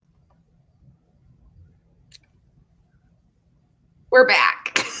We're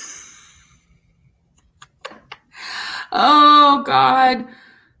back. Oh God.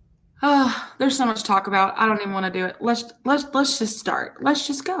 Oh, there's so much to talk about. I don't even want to do it. Let's just start. Let's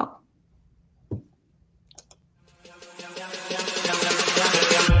just go.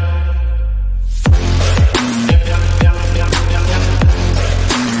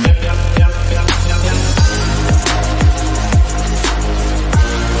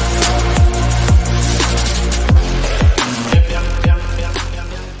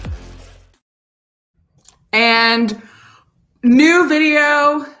 And new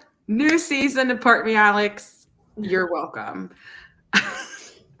video, new season of Part Me, Alex. You're welcome.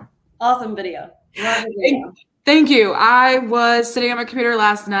 Awesome video. Love the video. Thank you. I was sitting on my computer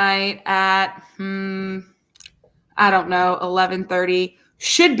last night at, I don't know, 11:30.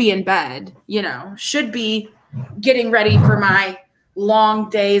 Should be in bed, should be getting ready for my long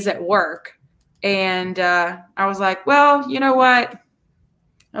days at work. And I was like, well, you know what?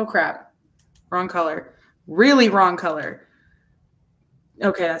 Oh, crap. Wrong color. Really wrong color.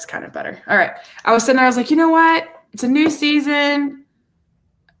 Okay, that's kind of better. All right. I was sitting there. I was like, you know what? It's a new season.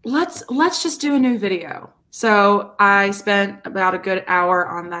 Let's just do a new video. So I spent about a good hour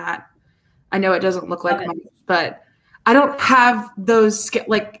on that. I know it doesn't look like much, but I don't have those skills.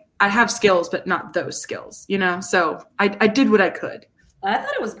 Like I have skills, but not those skills, So I did what I could. I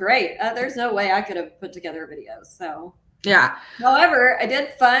thought it was great. There's no way I could have put together a video. So yeah. However, I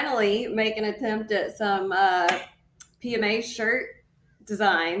did finally make an attempt at some PMA shirt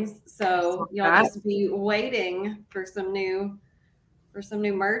designs. So y'all just be waiting for some new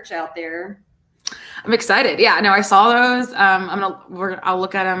merch out there. I'm excited. Yeah, no, I saw those. I'll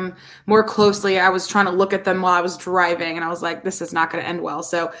look at them more closely. I was trying to look at them while I was driving, and I was like, this is not going to end well.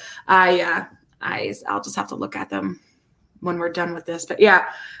 So I'll just have to look at them when we're done with this. But yeah,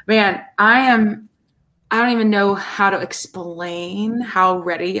 man, I don't even know how to explain how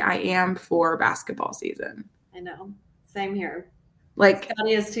ready I am for basketball season. I know. Same here. Like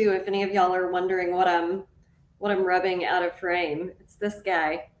Scotty is too. If any of y'all are wondering what I'm rubbing out of frame, it's this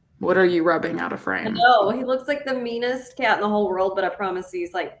guy. What are you rubbing out of frame? I know. He looks like the meanest cat in the whole world, but I promise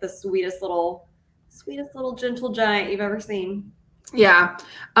he's like the sweetest little gentle giant you've ever seen. Yeah.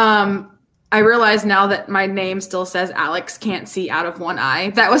 I realize now that my name still says Alex can't see out of one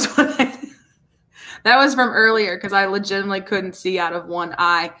eye. That was that was from earlier because I legitimately couldn't see out of one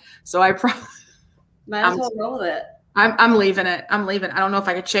eye. So I probably might as well roll with it. I'm leaving it. I don't know if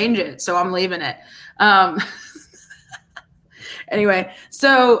I could change it, so I'm leaving it. Anyway,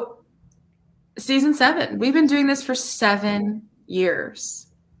 so season 7. We've been doing this for 7 years.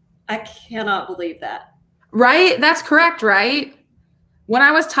 I cannot believe that. Right? That's correct, right? When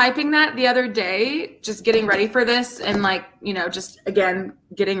I was typing that the other day, just getting ready for this and just again,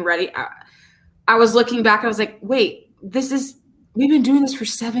 getting ready, I was looking back and I was like, wait, we've been doing this for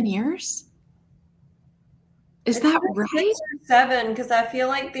 7 years? Is that right? 6 or 7, because I feel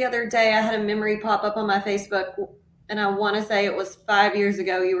like the other day I had a memory pop up on my Facebook, and I want to say it was 5 years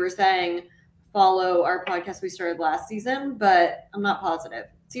ago you were saying follow our podcast we started last season, but I'm not positive.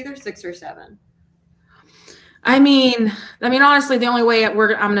 It's either 6 or 7. I mean, honestly, the only way I'm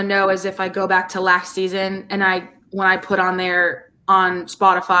going to know is if I go back to last season and when I put on there on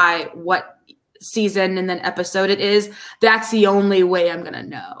Spotify what season and then episode it is, that's the only way I'm going to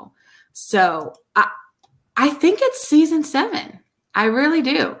know. So I think it's season 7. I really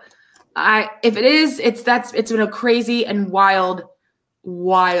do. If it is, it's been a crazy and wild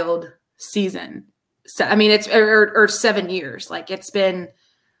season. So, I mean, it's or 7 years. Like it's been,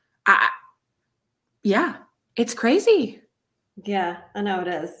 yeah, it's crazy. Yeah, I know it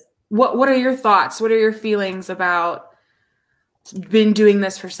is. What are your thoughts? What are your feelings about been doing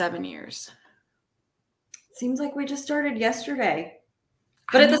this for 7 years? Seems like we just started yesterday.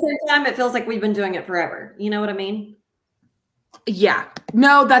 But at the same time, it feels like we've been doing it forever. You know what I mean? Yeah.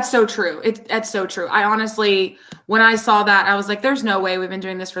 No, that's so true. That's so true. I honestly, when I saw that, I was like, there's no way we've been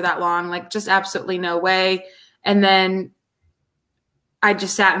doing this for that long. Like, just absolutely no way. And then I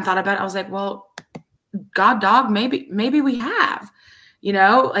just sat and thought about it. I was like, well, God dog, maybe we have,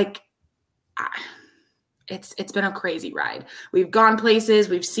 it's been a crazy ride. We've gone places.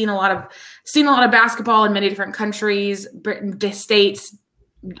 We've seen a lot of basketball in many different countries, states,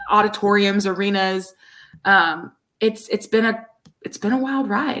 auditoriums, arenas. It's been a wild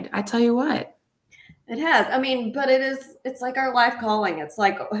ride. I tell you what. It has. I mean, but it's like our life calling. It's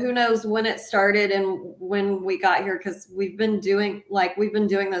like, who knows when it started and when we got here, because we've been doing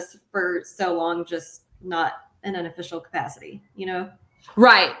this for so long, just not in an official capacity,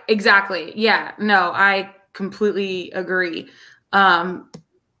 Right. Exactly. Yeah. No, I completely agree.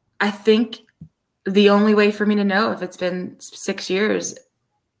 I think the only way for me to know if it's been 6 years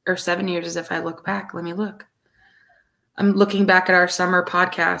or 7 years is if I look back. Let me look. I'm looking back at our summer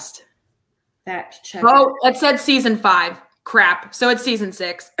podcast. Fact check. Oh, it said season 5. Crap. So it's season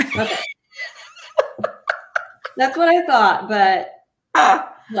 6. Okay. That's what I thought, but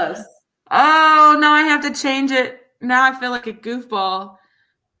close. Oh, now I have to change it. Now I feel like a goofball.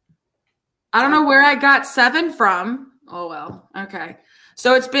 I don't know where I got 7 from. Oh, well. Okay.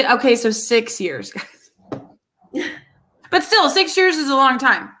 So it's been, okay, so 6 years. But still, 6 years is a long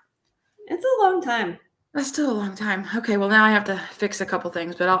time. It's a long time. That's still a long time. Okay, well, now I have to fix a couple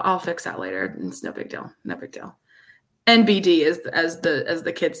things, but I'll fix that later. It's no big deal. No big deal. NBD is as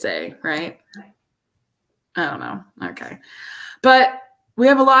the kids say, right? I don't know. Okay. But we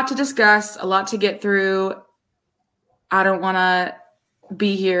have a lot to discuss, a lot to get through. I don't want to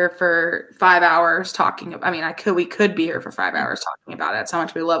be here for 5 hours talking. We could be here for 5 hours talking about it. That's how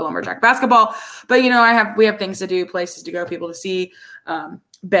much we love lumberjack basketball. But we have things to do, places to go, people to see,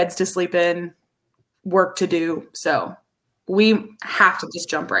 beds to sleep in, work to do. So we have to just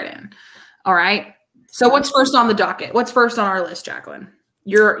jump right in. All right. So what's first on the docket? What's first on our list, Jacqueline?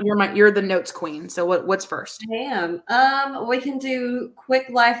 You're the notes queen. So what's first? I am. We can do quick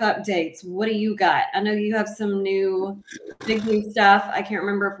life updates. What do you got? I know you have some big new stuff. I can't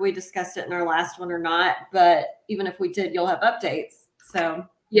remember if we discussed it in our last one or not, but even if we did, you'll have updates. So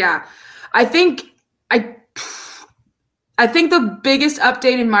yeah, I think the biggest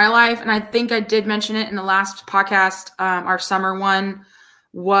update in my life, and I think I did mention it in the last podcast, our summer one,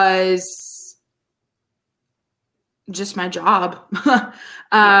 was just my job.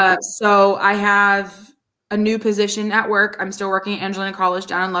 So I have a new position at work. I'm still working at Angelina College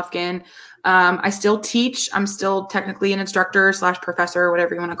down in Lufkin. I still teach. I'm still technically an instructor / professor,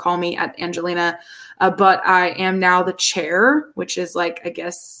 whatever you want to call me at Angelina. But I am now the chair, which is like, I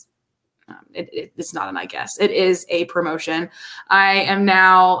guess, it's not an I guess. It is a promotion. I am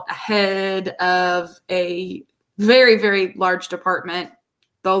now head of a very, very large department,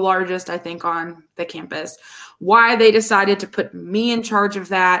 the largest, I think, on the campus. Why they decided to put me in charge of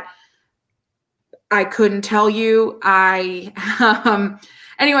that, I couldn't tell you.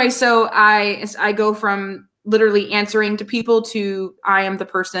 Anyway, so I go from literally answering to people to I am the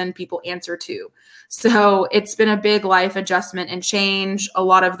person people answer to. So it's been a big life adjustment and change. A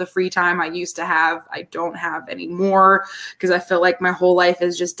lot of the free time I used to have, I don't have anymore because I feel like my whole life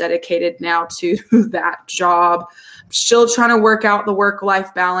is just dedicated now to that job. I'm still trying to work out the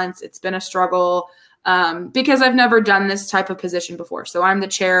work-life balance. It's been a struggle because I've never done this type of position before. So I'm the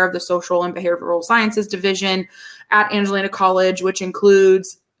chair of the Social and Behavioral Sciences Division at Angelina College, which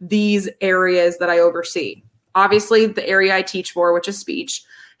includes these areas that I oversee. Obviously, the area I teach for, which is speech,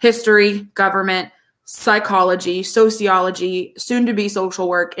 history, government, psychology, sociology, soon to be social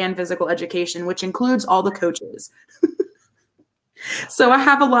work, and physical education, which includes all the coaches. So I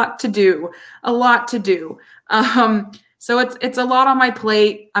have a lot to do. So it's a lot on my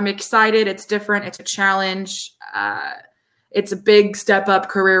plate. I'm excited. It's different. It's a challenge. It's a big step up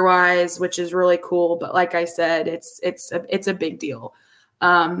career-wise, which is really cool. But like I said, it's a big deal.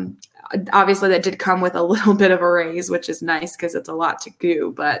 Obviously, that did come with a little bit of a raise, which is nice because it's a lot to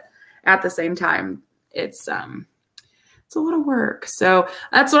do. But at the same time, it's a lot of work. So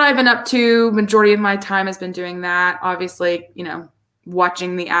that's what I've been up to. Majority of my time has been doing that. Obviously,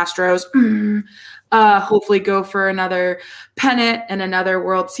 watching the Astros hopefully go for another pennant and another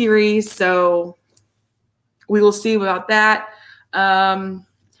World Series. So we will see about that.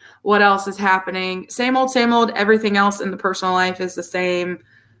 What else is happening? Same old. Everything else in the personal life is the same.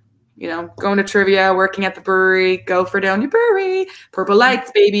 Going to trivia, working at the brewery, go for Donia Brewery, Purple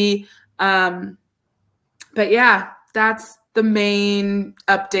Lights, baby. But yeah, that's the main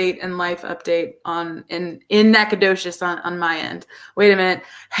update and life update in Nacogdoches on my end. Wait a minute.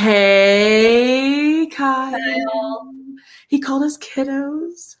 Hey, Kyle. He called us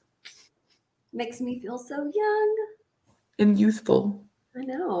kiddos. Makes me feel so young. And youthful. I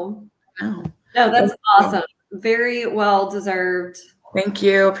know. No, that's awesome. Very well deserved. Thank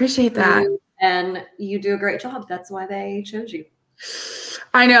you. Appreciate that. And you do a great job. That's why they chose you.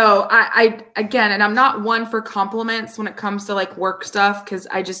 I know. I again, and I'm not one for compliments when it comes to like work stuff because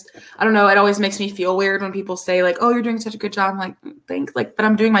I don't know. It always makes me feel weird when people say like, "Oh, you're doing such a good job." I'm like, thanks. Like, but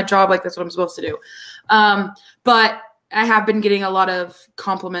I'm doing my job. Like that's what I'm supposed to do. But I have been getting a lot of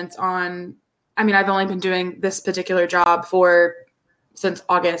compliments on. I've only been doing this particular job since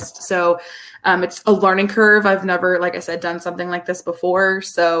August. So it's a learning curve. I've never, like I said, done something like this before.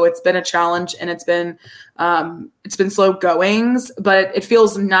 So it's been a challenge and it's been slow goings, but it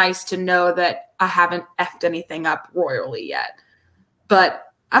feels nice to know that I haven't effed anything up royally yet. But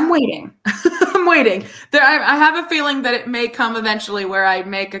I'm waiting. I'm waiting. I have a feeling that it may come eventually where I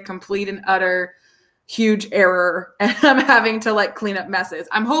make a complete and utter huge error and I'm having to like clean up messes.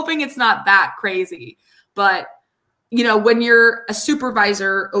 I'm hoping it's not that crazy, but you know, when you're a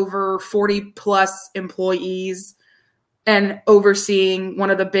supervisor over 40 plus employees and overseeing one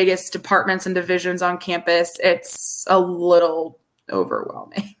of the biggest departments and divisions on campus, it's a little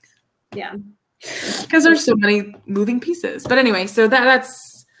overwhelming. Yeah. Because there's so many moving pieces. But anyway, so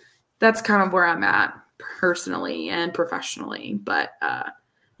that's kind of where I'm at personally and professionally. But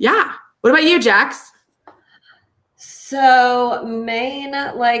yeah. What about you, Jax? So main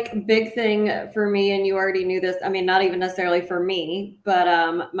like big thing for me, and you already knew this, I mean, not even necessarily for me,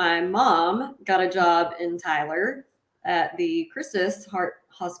 but my mom got a job in Tyler at the Christus Heart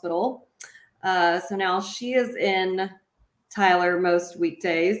Hospital. So now she is in Tyler most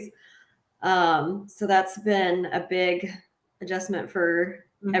weekdays. So that's been a big adjustment for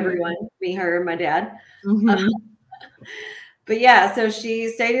everyone, me, her, and my dad. But yeah, so she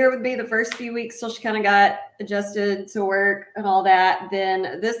stayed here with me the first few weeks till she kind of got adjusted to work and all that.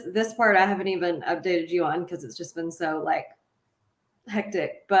 Then this part I haven't even updated you on because it's just been so like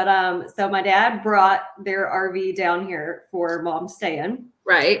hectic. But so my dad brought their RV down here for mom to stay in.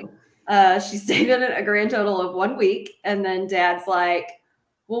 Right. She stayed in it a grand total of 1 week, and then dad's like,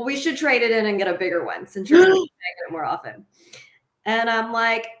 well, we should trade it in and get a bigger one since you're going to be staying it more often. And I'm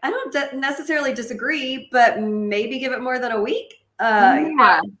like, I don't necessarily disagree, but maybe give it more than a week.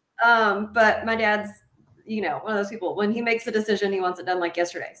 Yeah. But my dad's, you know, one of those people, when he makes a decision, he wants it done like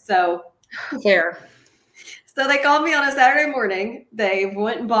yesterday. So fair. So they called me on a Saturday morning. They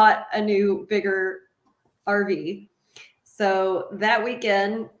went and bought a new, bigger RV. So that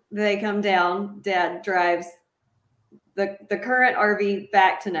weekend they come down. Dad drives the current RV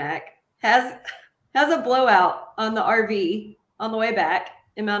back to NAC, has a blowout on the RV on the way back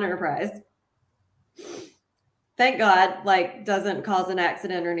in Mount Enterprise. Thank God, like, doesn't cause an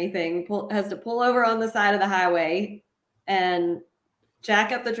accident or anything. Has to pull over on the side of the highway and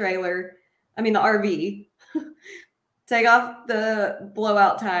jack up the trailer. I mean, the RV. Take off the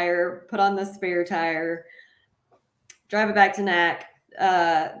blowout tire, put on the spare tire, drive it back to NAC.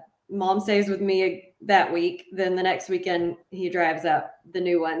 Mom stays with me that week. Then the next weekend, he drives up the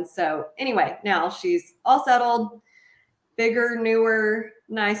new one. So anyway, now she's all settled. Bigger, newer,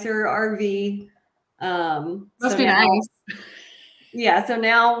 nicer RV. Must be nice. Yeah. So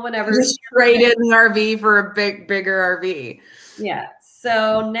now whenever just traded the RV for a bigger RV. Yeah.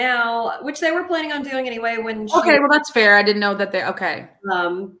 So now, which they were planning on doing anyway when okay, well that's fair. I didn't know that okay.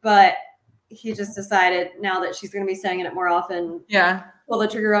 But he just decided now that she's going to be staying in it more often. Yeah. Pull the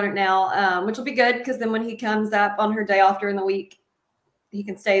trigger on it now, which will be good because then when he comes up on her day off during the week, he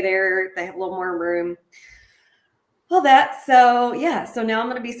can stay there. They have a little more room. All that. So yeah. So now I'm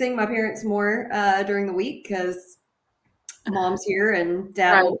going to be seeing my parents more during the week because mom's here and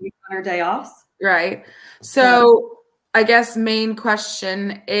dad will be on her day offs. Right. So I guess main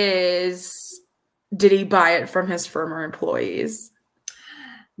question is, did he buy it from his former employees?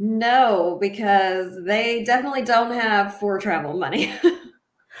 No, because they definitely don't have for travel money.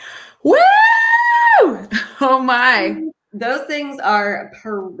 Woo! Oh my. Those things are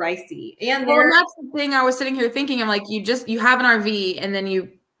pricey. And that's the thing I was sitting here thinking. I'm like, you have an RV and then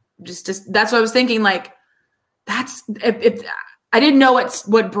you just that's what I was thinking. Like, that's if I didn't know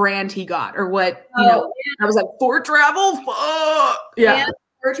what brand he got or what, you know, I was like, for travel? Fuck. Yeah. And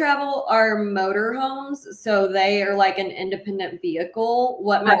for travel are motorhomes. So they are like an independent vehicle.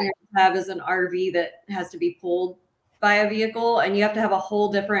 What my parents have is an RV that has to be pulled by a vehicle. And you have to have a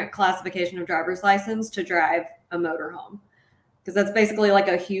whole different classification of driver's license to drive a motorhome. Because that's basically like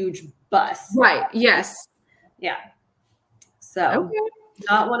a huge bus. Right. Yes. Yeah. So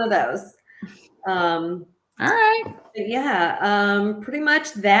not one of those. All right. Yeah, pretty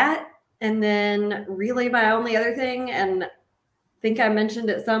much that. And then really my only other thing, and I think I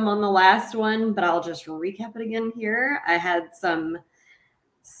mentioned it some on the last one, but I'll just recap it again here. I had some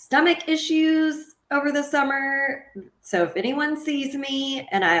stomach issues over the summer. So if anyone sees me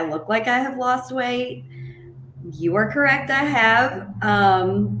and I look like I have lost weight, you are correct, I have.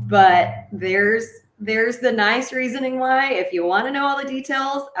 But there's the nice reasoning why. If you want to know all the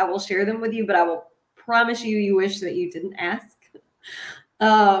details, I will share them with you, but I will promise you wish that you didn't ask.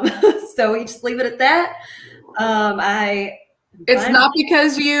 So we just leave it at that. It's not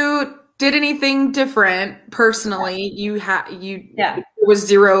because you did anything different personally. There was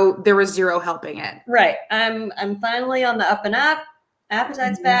zero helping it. Right. I'm finally on the up and up.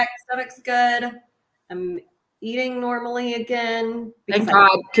 Appetite's back, stomach's good. I'm eating normally again. Thank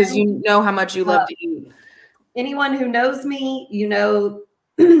God, because you know how much you love to eat. Anyone who knows me, you know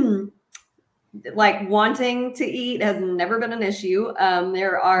like wanting to eat has never been an issue.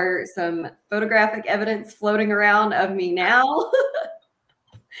 There are some photographic evidence floating around of me now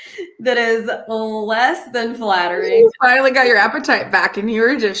that is less than flattering. You finally got your appetite back and you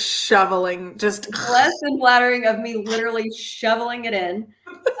were just shoveling, just less than flattering of me literally shoveling it in.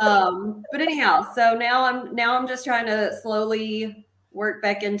 But anyhow, so now I'm just trying to slowly work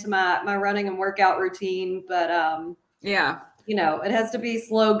back into my running and workout routine. But yeah. It has to be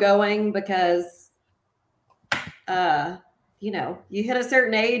slow going because you hit a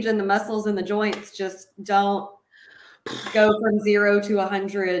certain age and the muscles and the joints just don't go from 0 to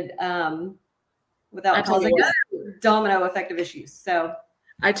 100 without causing domino effect of issues. So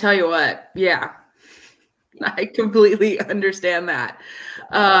I tell you what, yeah, I completely understand that.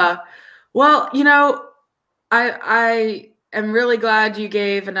 Well, I am really glad you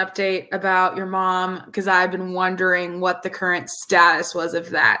gave an update about your mom because I've been wondering what the current status was of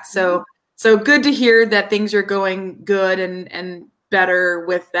that. So good to hear that things are going good and better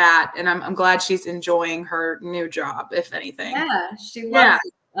with that. And I'm glad she's enjoying her new job, if anything. Yeah, she loves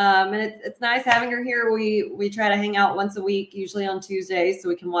it. And it's nice having her here. We try to hang out once a week, usually on Tuesdays, so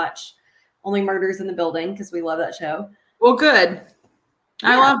we can watch Only Murders in the Building because we love that show. Well, good.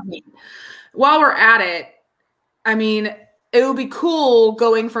 Yeah. I love it. While we're at it, I mean, it would be cool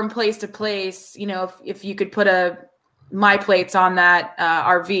going from place to place, if you could put my plates on that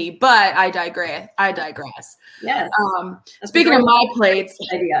RV, but I digress. Yes. Speaking of my plates,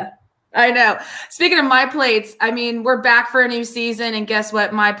 idea. I know. Speaking of my plates, I mean, we're back for a new season, and guess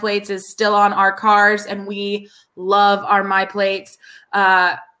what? My plates is still on our cars, and we love our my plates.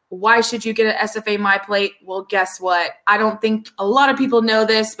 Why should you get an SFA My Plate? Well, guess what? I don't think a lot of people know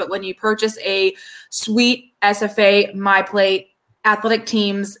this, but when you purchase a sweet SFA My Plate, athletic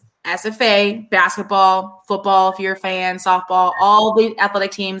teams, SFA, basketball, football, if you're a fan, softball, all the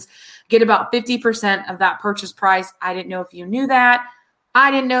athletic teams get about 50% of that purchase price. I didn't know if you knew that.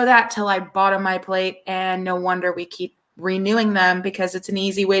 I didn't know that till I bought a My Plate, and no wonder we keep renewing them because it's an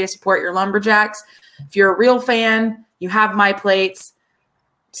easy way to support your Lumberjacks. If you're a real fan, you have My Plates.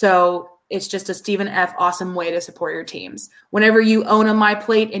 So it's just a Stephen F. awesome way to support your teams. Whenever you own a My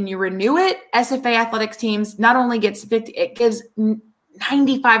Plate and you renew it, SFA athletics teams not only gets 50, it gives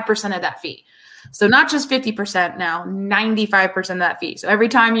 95% of that fee. So not just 50% now, 95% of that fee. So every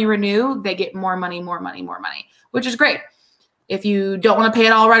time you renew, they get more money, which is great. If you don't want to pay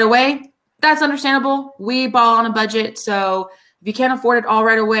it all right away, that's understandable. We ball on a budget. So if you can't afford it all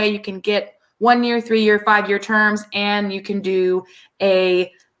right away, you can get 1 year, 3 year, 5 year terms, and you can do a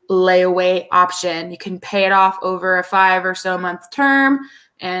layaway option. You can pay it off over a 5 or so month term,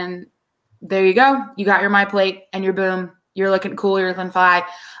 and there you go. You got your My Plate, and you're looking cool, you're looking fly.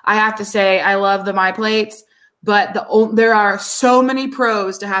 I have to say, I love the My Plates, but there are so many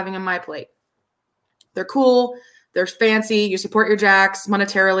pros to having a My Plate. They're cool. They're fancy. You support your Jacks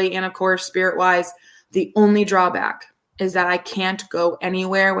monetarily and, of course, spirit-wise. The only drawback is that I can't go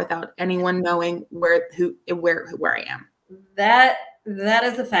anywhere without anyone knowing where I am. That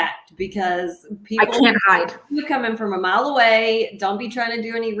is a fact because people I can't hide. You come in from a mile away. Don't be trying to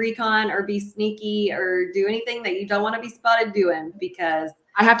do any recon or be sneaky or do anything that you don't want to be spotted doing because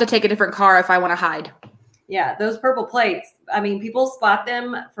I have to take a different car if I want to hide. Yeah, those purple plates. I mean, people spot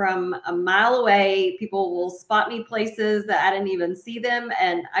them from a mile away. People will spot me places that I didn't even see them.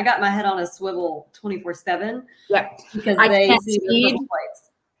 And I got my head on a swivel 24/7. Yeah. Because they see the purple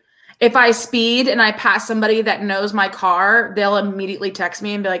plates. If I speed and I pass somebody that knows my car, they'll immediately text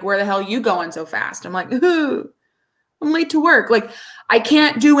me and be like, where the hell are you going so fast? I'm like, ooh, I'm late to work. Like, I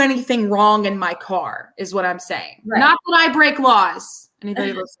can't do anything wrong in my car is what I'm saying. Right. Not that I break laws.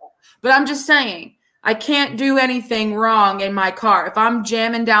 Anybody listen? But I'm just saying. I can't do anything wrong in my car. If I'm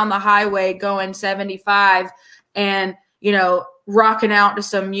jamming down the highway going 75 and, rocking out to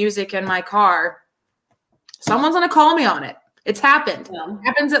some music in my car, someone's going to call me on it. It's happened. Yeah. It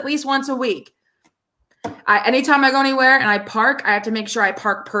happens at least once a week. Anytime I go anywhere and I park, I have to make sure I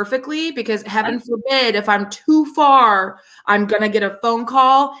park perfectly because heaven forbid, if I'm too far, I'm going to get a phone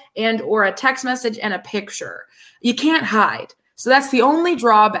call and or a text message and a picture. You can't hide. So that's the only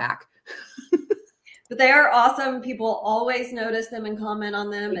drawback. But they are awesome. People always notice them and comment on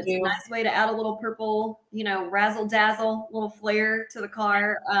them. It's a nice way to add a little purple, razzle dazzle, little flair to the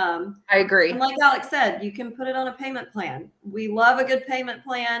car. I agree. And like Alex said, you can put it on a payment plan. We love a good payment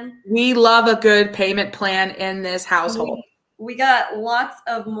plan. We love a good payment plan in this household. We got lots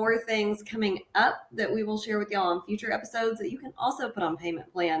of more things coming up that we will share with y'all on future episodes that you can also put on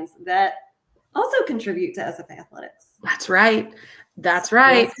payment plans that also contribute to SFA athletics. That's right. That's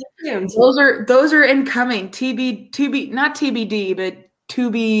right. Those are incoming. Not TBD, but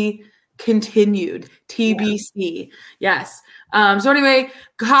to be continued. TBC. Yes. So anyway,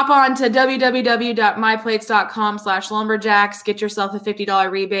 hop on to www.myplates.com/lumberjacks. Get yourself a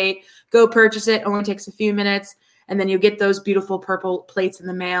 $50 rebate. Go purchase it. Only takes a few minutes. And then you get those beautiful purple plates in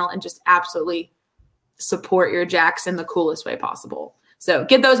the mail and just absolutely support your jacks in the coolest way possible. So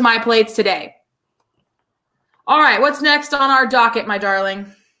get those My Plates today. All right. What's next on our docket, my darling?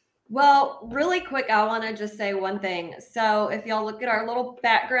 Well, really quick, I want to just say one thing. So if y'all look at our little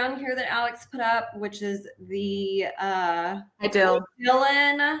background here that Alex put up, which is the Dylan,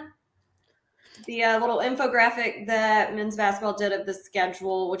 the little infographic that men's basketball did of the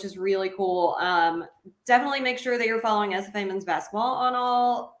schedule, which is really cool. Definitely make sure that you're following SFA men's basketball on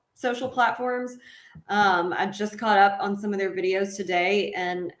all social platforms. I just caught up on some of their videos today,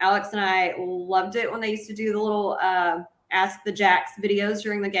 and Alex and I loved it when they used to do the little Ask the Jacks videos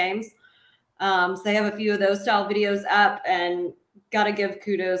during the games. So they have a few of those style videos up, and got to give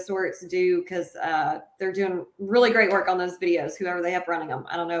kudos where it's due because they're doing really great work on those videos, whoever they have running them.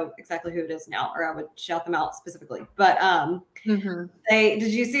 I don't know exactly who it is now, or I would shout them out specifically. But did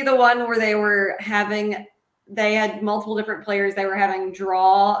you see the one where they had multiple different players they were having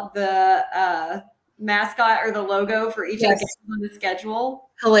draw the mascot or the logo for each of the games on the schedule?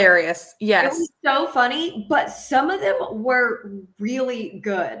 Hilarious. Yes. It was so funny, but some of them were really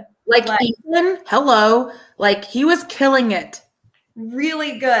good. Like Ethan, hello. Like he was killing it.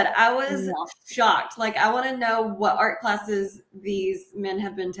 Really good. I was shocked. Like, I want to know what art classes these men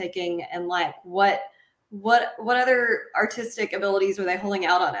have been taking, and like what other artistic abilities were they holding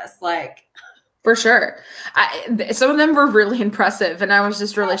out on us? Like, for sure. Some of them were really impressive, and I was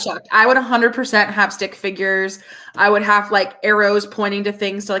just really shocked. I would 100% have stick figures. I would have like arrows pointing to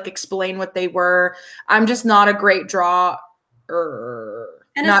things to like explain what they were. I'm just not a great drawer.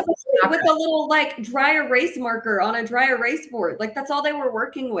 And especially with a little like dry erase marker on a dry erase board. Like that's all they were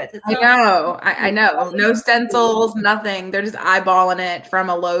working with. I know. No stencils, nothing. They're just eyeballing it from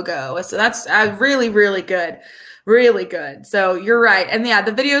a logo. So that's really, really good. Really good. So you're right. And yeah,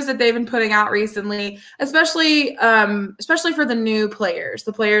 the videos that they've been putting out recently, especially for the new players,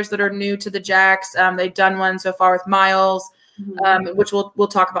 the players that are new to the Jacks, they've done one so far with Miles, which we'll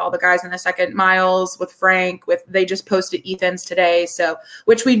talk about all the guys in a second. Miles, with Frank, they just posted Ethan's today. So,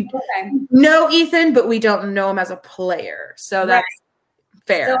 which we know Ethan, but we don't know him as a player. So that's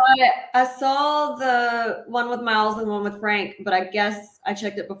fair. So I saw the one with Miles and one with Frank, but I guess I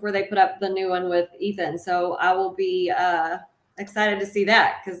checked it before they put up the new one with Ethan. So I will be excited to see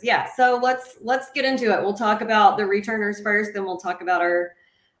that because So let's get into it. We'll talk about the returners first, then we'll talk about our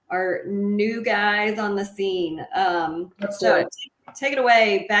new guys on the scene. Take it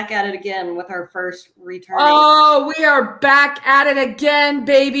away, back at it again with our first return. Oh, we are back at it again,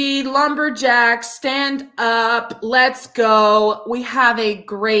 baby. Lumberjacks, stand up. Let's go. We have a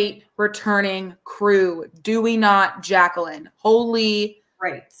great returning crew. Do we not, Jacqueline? Holy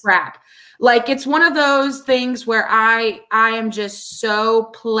crap. Like, it's one of those things where I am just so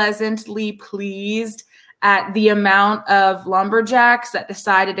pleasantly pleased at the amount of Lumberjacks that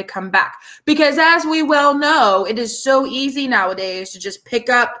decided to come back. Because as we well know, it is so easy nowadays to just pick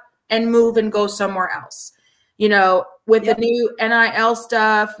up and move and go somewhere else. You know, with the new NIL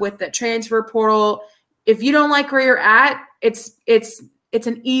stuff, with the transfer portal, if you don't like where you're at, it's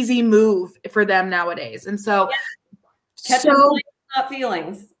an easy move for them nowadays. And so not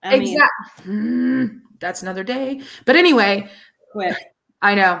feelings. That's another day. But anyway, quick.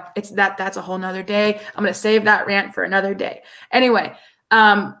 I know that's a whole nother day. I'm going to save that rant for another day. Anyway,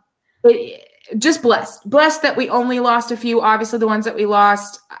 just blessed that we only lost a few. Obviously the ones that we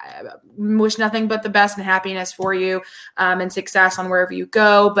lost, I wish nothing but the best and happiness for you, and success on wherever you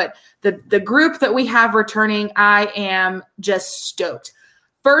go. But the group that we have returning, I am just stoked.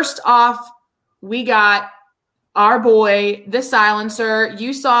 First off, we got our boy, the silencer.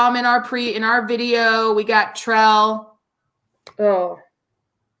 You saw him in our video. We got Trell. Oh,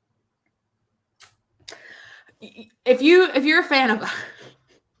 if you're a fan of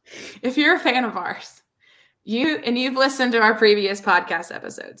ours, you've listened to our previous podcast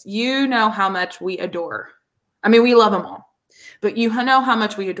episodes, you know how much we adore. I mean, we love them all, but you know how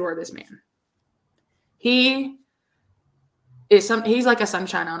much we adore this man. He's like a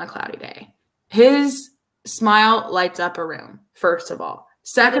sunshine on a cloudy day. His smile lights up a room, first of all.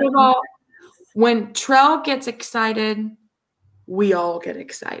 Second of all, when Trell gets excited, we all get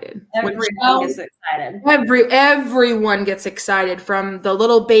excited. Everyone gets excited. Everyone gets excited, from the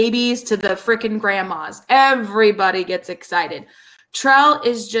little babies to the freaking grandmas. Everybody gets excited. Trell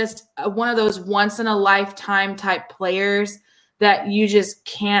is just one of those once-in-a-lifetime type players that you just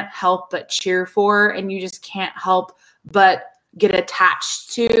can't help but cheer for, and you just can't help but get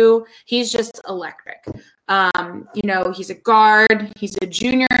attached to. He's just electric. He's a guard. He's a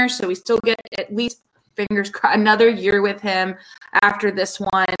junior, so we still get at least, fingers crossed, another year with him after this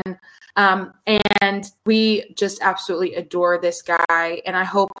one. And we just absolutely adore this guy, and I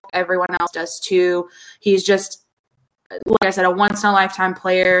hope everyone else does too. He's just, like I said, a once-in-a-lifetime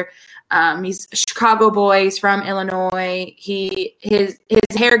player. He's a Chicago boy. He's from Illinois. His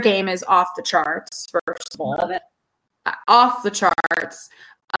hair game is off the charts, first of all. Love it. Off the charts.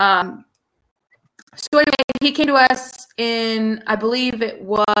 So anyway, he came to us in, I believe it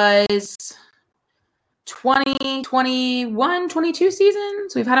was 2021, 22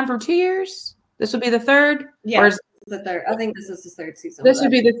 seasons. We've had him for 2 years. This would be the third. Yeah, the third. I think this is his third season. This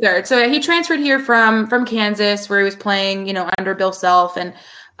would be the third. So he transferred here from Kansas, where he was playing, under Bill Self, and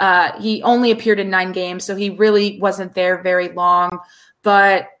he only appeared in 9 games, so he really wasn't there very long.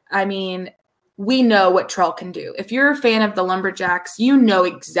 But I mean, we know what Trell can do. If you're a fan of the Lumberjacks, you know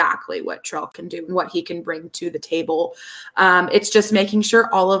exactly what Trell can do and what he can bring to the table. It's just making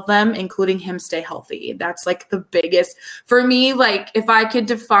sure all of them, including him, stay healthy. That's like the biggest for me. Like, if I could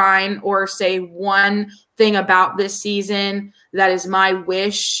define or say one thing about this season that is my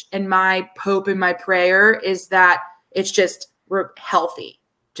wish and my hope and my prayer, is that it's just healthy,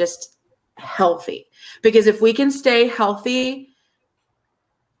 because if we can stay healthy,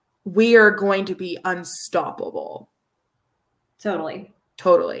 we are going to be unstoppable. Totally.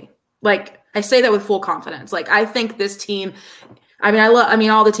 Like, I say that with full confidence. Like, I think this team,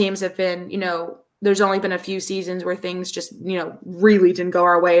 all the teams have been, there's only been a few seasons where things just, really didn't go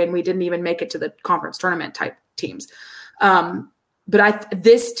our way and we didn't even make it to the conference tournament type teams. But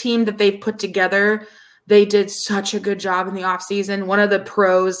this team that they've put together, they did such a good job in the offseason. One of the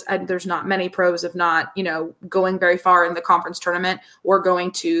pros, and there's not many pros of not, going very far in the conference tournament or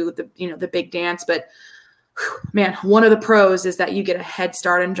going to the big dance. But man, one of the pros is that you get a head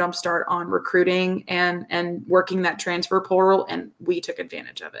start and jump start on recruiting and working that transfer portal. And we took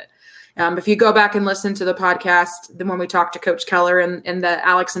advantage of it. If you go back and listen to the podcast, when we talked to Coach Keller in the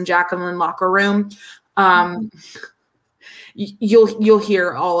Alex and Jacqueline locker room, you'll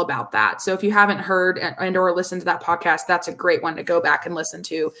hear all about that. So if you haven't heard and or listened to that podcast, that's a great one to go back and listen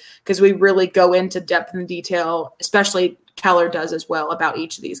to, because we really go into depth and detail, especially Keller does as well, about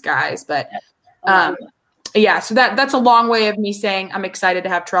each of these guys. But so that's a long way of me saying I'm excited to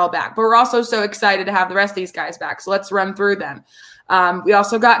have Trell back, but we're also so excited to have the rest of these guys back. So let's run through them. We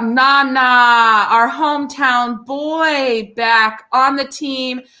also got Nana, our hometown boy, back on the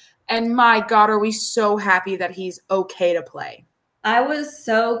team. And my God, are we so happy that he's okay to play. I was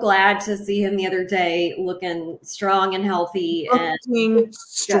so glad to see him the other day looking strong and healthy.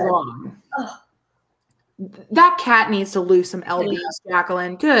 Strong. That cat needs to lose some LBs,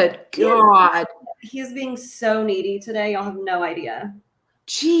 Jacqueline. Good God. He's being so needy today. Y'all have no idea.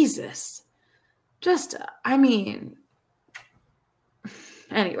 Jesus.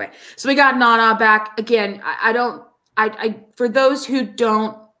 Anyway, so we got Nana back. Again, for those who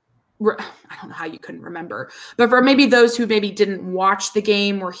don't, I don't know how you couldn't remember, but for maybe those who maybe didn't watch the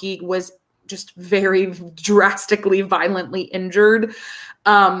game where he was just very drastically, violently injured,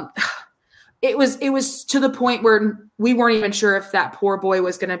 it was to the point where we weren't even sure if that poor boy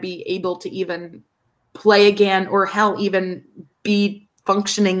was going to be able to even play again, or hell, even be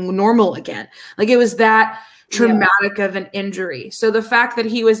functioning normal again. Like, it was that traumatic of an injury. So the fact that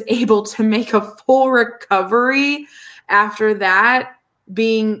he was able to make a full recovery after that,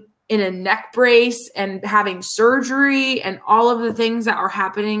 being in a neck brace and having surgery and all of the things that are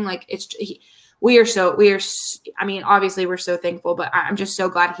happening, like, obviously we're so thankful, but I'm just so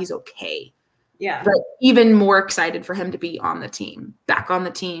glad he's okay. Yeah. But even more excited for him to be on the team, back on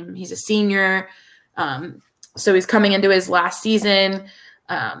the team. He's a senior. So he's coming into his last season.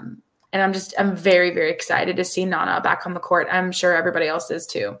 And I'm very, very excited to see Nana back on the court. I'm sure everybody else is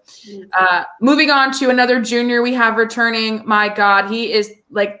too. Moving on to another junior we have returning. My God, he is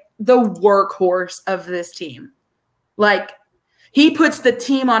like the workhorse of this team. Like, he puts the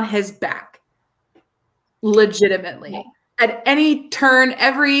team on his back. Legitimately. At any turn,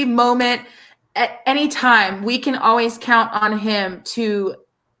 every moment, at any time, we can always count on him to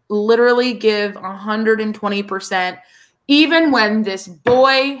literally give 120%. Even when this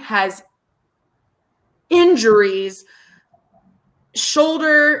boy has injuries,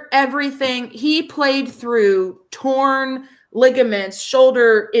 shoulder, everything, he played through torn ligaments,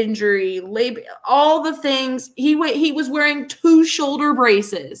 shoulder injury, labia, all the things. He was wearing 2 shoulder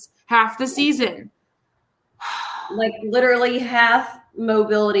braces half the season. Like, literally half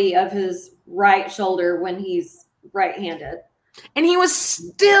mobility of his right shoulder when he's right-handed. And he was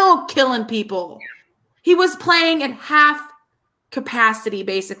still killing people. He was playing at half capacity,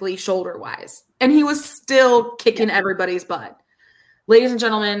 basically, shoulder-wise. And he was still kicking everybody's butt. Ladies and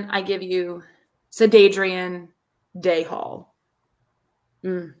gentlemen, I give you Sadadrian Dayhall.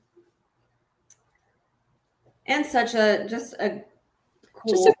 And such a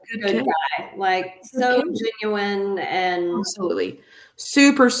cool, good guy. Like, so genuine and absolutely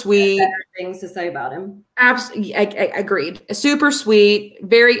super sweet. Things to say about him. Absolutely, I agreed. Super sweet.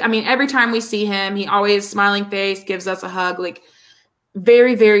 Very. I mean, every time we see him, he always smiling face, gives us a hug. Like,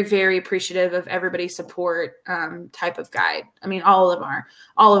 very, very, very appreciative of everybody's support. Type of guy. I mean, all of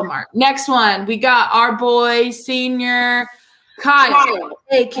them are. Next one, we got our boy senior Kyle,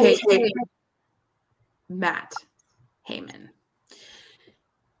 aka Matt Heyman.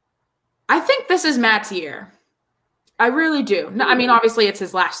 I think this is Matt's year. I really do. No, I mean, obviously it's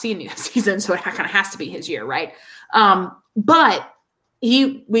his last season, so it kind of has to be his year, right? But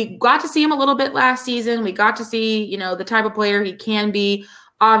we got to see him a little bit last season. We got to see, the type of player he can be.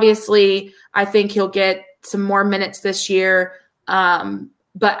 Obviously, I think he'll get some more minutes this year.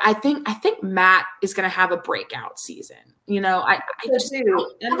 But I think Matt is going to have a breakout season. I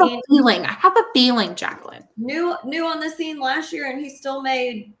have a feeling, Jacqueline. New on the scene last year, and he still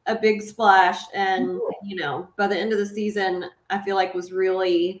made a big splash. And by the end of the season, I feel like he was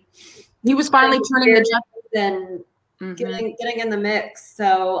finally turning the jump and getting in the mix.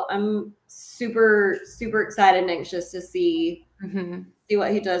 So I'm super, super excited and anxious to see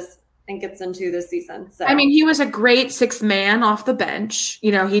what he does and gets into this season. So I mean, he was a great sixth man off the bench.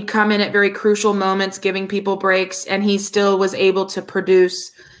 He'd come in at very crucial moments, giving people breaks, and he still was able to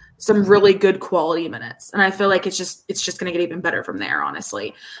produce some really good quality minutes. And I feel like it's just going to get even better from there,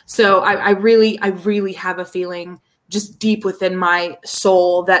 honestly. So I really have a feeling just deep within my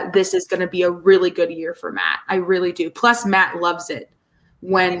soul that this is going to be a really good year for Matt. I really do. Plus, Matt loves it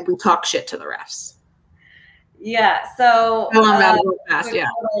when we talk shit to the refs. Yeah, so fast, a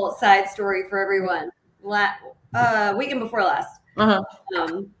little side story for everyone. Weekend before last,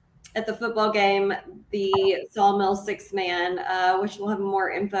 at the football game, the Sawmill six man, which we'll have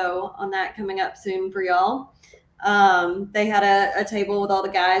more info on that coming up soon for y'all. They had a table with all the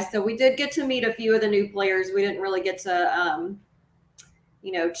guys, so we did get to meet a few of the new players. We didn't really get to,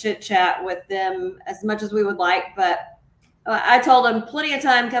 chit chat with them as much as we would like, but I told them plenty of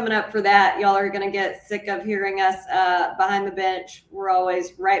time coming up for that. Y'all are going to get sick of hearing us behind the bench. We're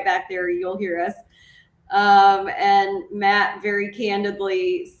always right back there. You'll hear us. And Matt very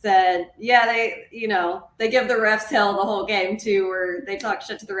candidly said, yeah, they give the refs hell the whole game too, or they talk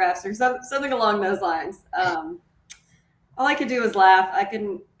shit to the refs or something along those lines. All I could do was laugh. I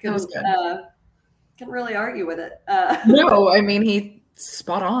couldn't really argue with it. No, I mean, he's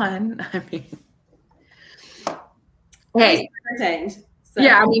spot on. I mean, hey, entertained. So.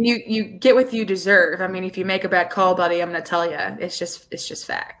 Yeah, I mean, you get what you deserve. I mean, if you make a bad call, buddy, I'm going to tell you, it's just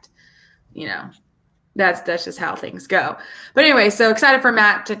fact. That's just how things go. But anyway, so excited for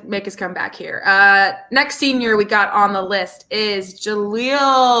Matt to make his comeback here. Next senior we got on the list is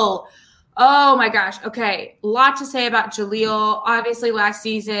Jaleel. Oh my gosh. Okay, a lot to say about Jaleel. Obviously, last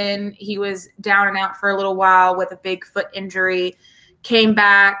season he was down and out for a little while with a big foot injury. Came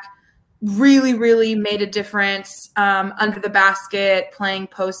back. Really, really made a difference under the basket, playing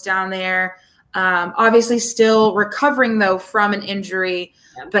post down there. Obviously still recovering, though, from an injury.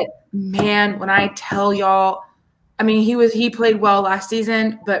 Yeah. But, man, when I tell y'all, I mean, he played well last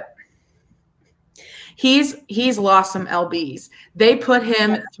season, but he's lost some LBs. They put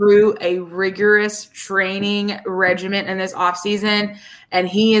him through a rigorous training regimen in this offseason, and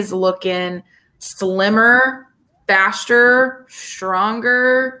he is looking slimmer, faster,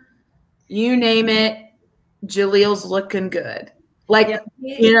 stronger. You name it, Jaleel's looking good.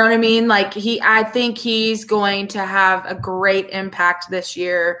 You know what I mean? I think he's going to have a great impact this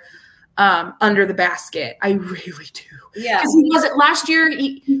year under the basket. I really do. Yeah. Because he wasn't last year.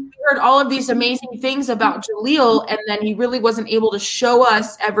 He heard all of these amazing things about Jaleel, and then he really wasn't able to show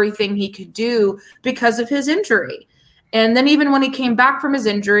us everything he could do because of his injury. And then even when he came back from his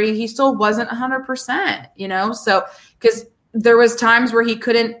injury, he still wasn't 100%, So because there was times where he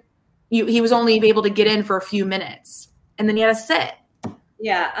couldn't, he was only able to get in for a few minutes, and then he had to sit.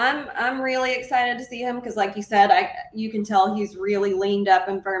 Yeah, I'm really excited to see him because, like you said, you can tell he's really leaned up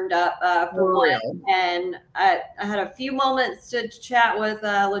and firmed up for one. And I had a few moments to chat with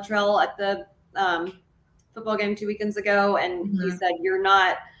Latrell at the football game 2 weekends ago, and he said, "You're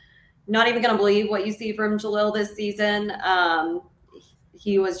not even going to believe what you see from Jaleel this season."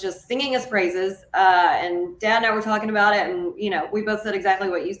 He was just singing his praises, and Dad and I were talking about it, and we both said exactly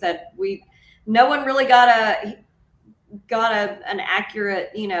what you said. No one really got got an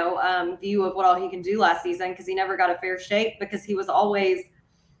accurate, view of what all he can do last season, because he never got a fair shake because he was always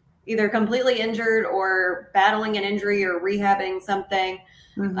either completely injured or battling an injury or rehabbing something.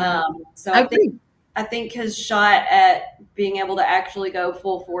 So I think his shot at being able to actually go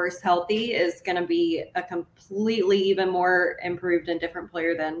full force healthy is going to be a completely even more improved and different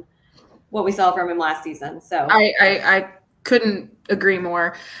player than what we saw from him last season. So I couldn't agree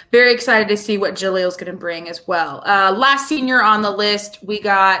more. Very excited to see what Jaleel's going to bring as well. Last senior on the list, we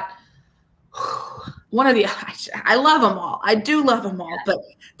got one of the – I love them all. I do love them all, but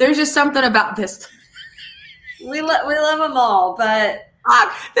there's just something about this. We love them all, but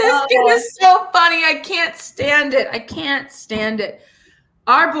this kid is so funny. I can't stand it.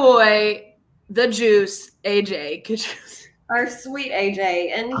 Our boy, the Juice, AJ, could you – our sweet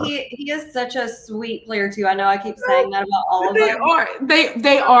AJ, and he is such a sweet player too. I know I keep saying that about all of them.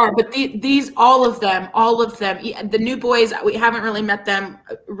 They are, but these all of them. The new boys, we haven't really met them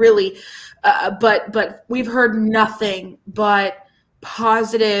really, but we've heard nothing but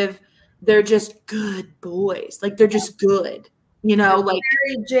positive. They're just good boys. Like they're just good, like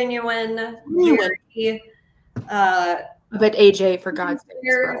very genuine. Very, but AJ, for God's sake,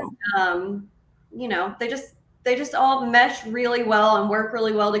 they just all mesh really well and work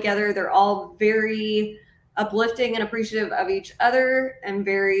really well together. They're all very uplifting and appreciative of each other and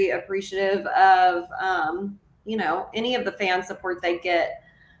very appreciative of, any of the fan support they get.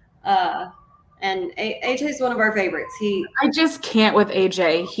 And AJ is one of our favorites. I just can't with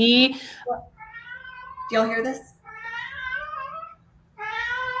AJ. Do y'all hear this?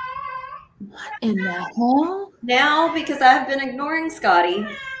 What in the hell? Now, because I've been ignoring Scotty,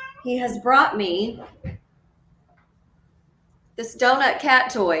 he has brought me this donut cat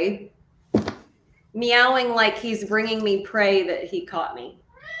toy, meowing like he's bringing me prey that he caught me.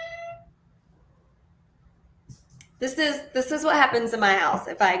 This is what happens in my house.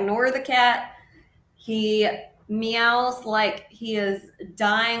 If I ignore the cat, he meows like he is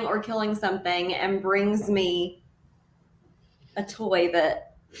dying or killing something and brings me a toy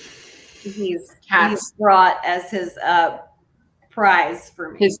that he's brought as his prize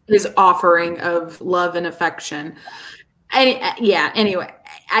for me. His offering of love and affection. Anyway,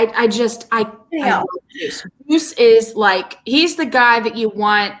 I love Juice. Juice is like, he's the guy that you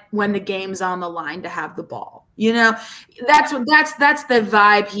want when the game's on the line to have the ball. That's the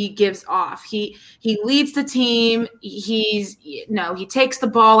vibe he gives off. He leads the team. He takes the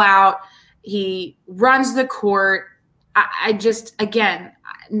ball out. He runs the court.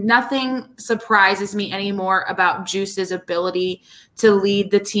 Nothing surprises me anymore about Juice's ability to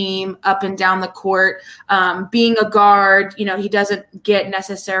lead the team up and down the court. Being a guard, he doesn't get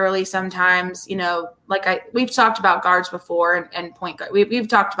necessarily sometimes, we've talked about guards before and point guard. We've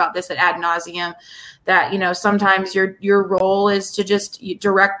talked about this ad nauseum, that, sometimes your role is to just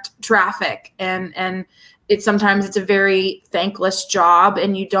direct traffic and sometimes it's a very thankless job,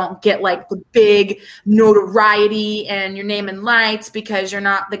 and you don't get like the big notoriety and your name in lights because you're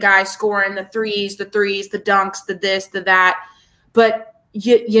not the guy scoring the threes, the dunks, the this, the that. But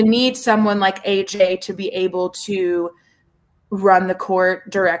you need someone like AJ to be able to run the court,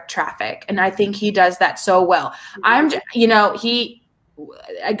 direct traffic. And I think he does that so well. Always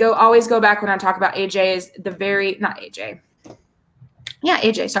go back when I talk about AJ is not AJ. Yeah,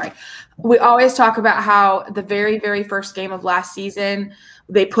 AJ, sorry. We always talk about how the very, very first game of last season,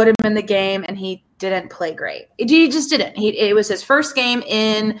 they put him in the game and he didn't play great. He just didn't. It was his first game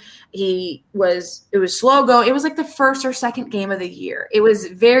in. It was slow going. It was like the first or second game of the year. It was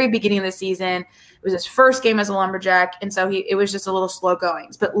very beginning of the season. It was his first game as a Lumberjack, and so it was just a little slow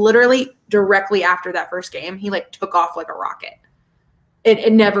going. But literally directly after that first game, he took off like a rocket.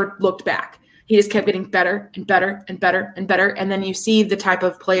 It never looked back. He just kept getting better and better and better and better. And then you see the type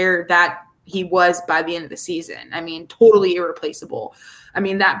of player that he was by the end of the season. I mean, totally irreplaceable. I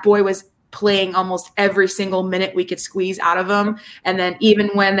mean, that boy was playing almost every single minute we could squeeze out of him. And then even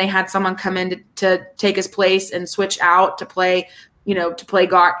when they had someone come in to take his place and switch out to play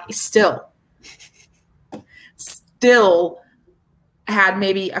guard, he still had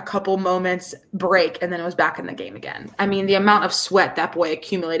maybe a couple moments break and then it was back in the game again. I mean, the amount of sweat that boy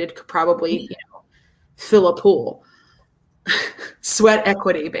accumulated could probably, fill a pool. Sweat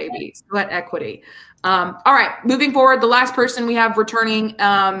equity, baby. Sweat equity. All right, moving forward, the last person we have returning,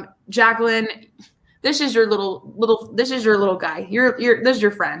 Jacqueline. This is your little guy. This is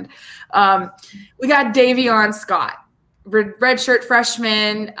your friend. We got Davion Scott, redshirt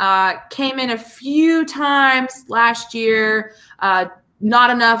freshman, came in a few times last year.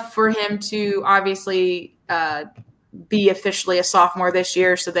 Not enough for him to obviously be officially a sophomore this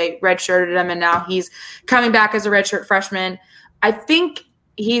year. So they redshirted him, and now he's coming back as a redshirt freshman. I think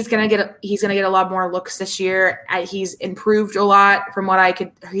he's gonna get a lot more looks this year. He's improved a lot from what I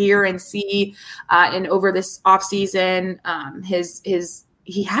could hear and see, and over this offseason.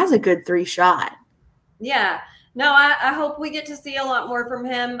 He has a good 3 shot. Yeah. No, I hope we get to see a lot more from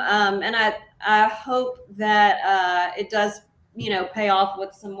him. And I hope that it does, pay off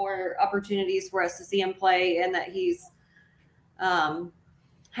with some more opportunities for us to see him play, and that he's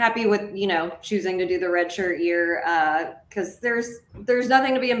happy with, choosing to do the redshirt year. Because there's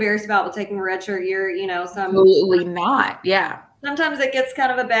nothing to be embarrassed about with taking a redshirt year. Absolutely not. Yeah. Sometimes it gets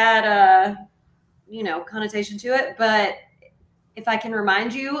kind of a bad, connotation to it. But if I can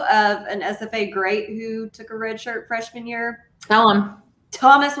remind you of an SFA great who took a redshirt freshman year, tell him.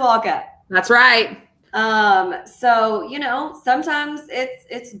 Thomas Walcott. That's right. So, sometimes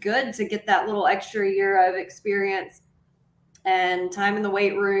it's good to get that little extra year of experience and time in the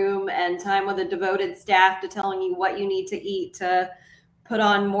weight room and time with a devoted staff to telling you what you need to eat to put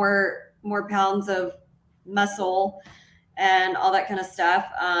on more pounds of muscle and all that kind of stuff.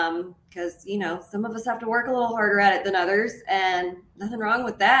 Because, some of us have to work a little harder at it than others, and nothing wrong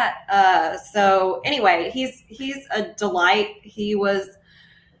with that. So anyway, he's a delight. He was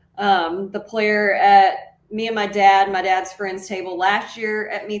the player at me and my dad's friends table last year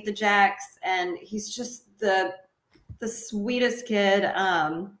at Meet the Jacks, and he's just the sweetest kid.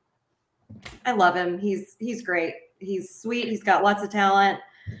 I love him. He's great. He's sweet. He's got lots of talent.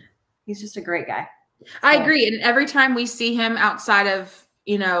 He's just a great guy. So. I agree. And every time we see him outside of,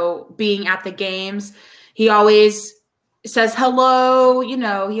 being at the games, he always says hello.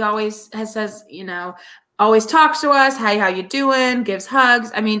 He always says, always talks to us. Hey, how you doing? Gives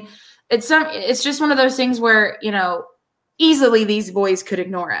hugs. I mean, it's just one of those things where, easily these boys could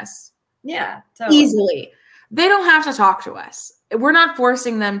ignore us. Yeah, totally. Easily. They don't have to talk to us. We're not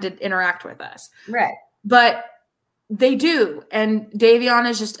forcing them to interact with us. Right. But they do. And Davion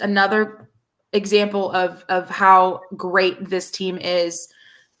is just another example of how great this team is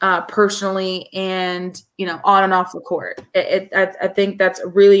personally and, on and off the court. I think that's a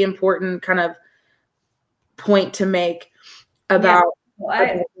really important kind of point to make about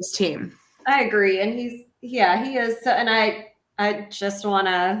this team. I agree. And he is. And I just want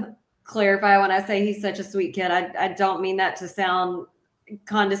to clarify when I say he's such a sweet kid. I don't mean that to sound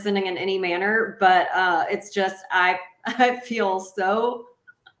condescending in any manner, but it's just I feel so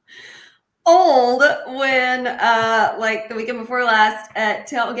old when like the weekend before last at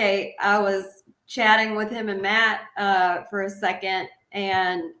tailgate, I was chatting with him and Matt for a second,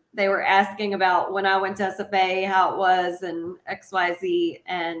 and they were asking about when I went to SFA, how it was, and XYZ,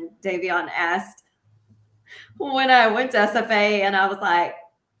 and Davion asked when I went to SFA, and I was like,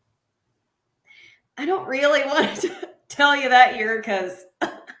 I don't really want to tell you that year because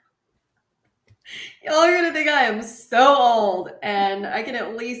y'all are going to think I am so old, and I can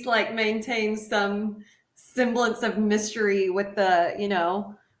at least maintain some semblance of mystery with the,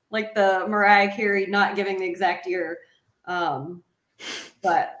 like the Mariah Carey not giving the exact year.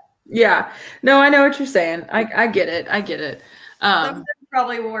 But yeah, no, I know what you're saying. I get it. Some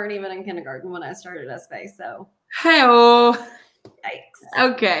probably weren't even in kindergarten when I started SFA. So, hey-oh.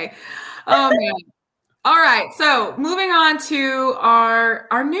 Yikes. Okay. Oh man. All right. So moving on to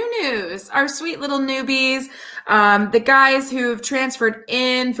our new news, our sweet little newbies, the guys who've transferred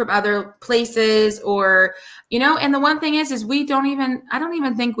in from other places, or, and the one thing is I don't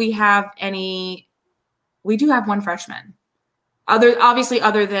even think we have any. We do have one freshman. Other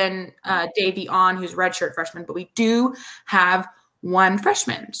than Davion, who's redshirt freshman, but we do have one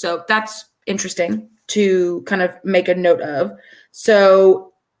freshman. So that's interesting to kind of make a note of.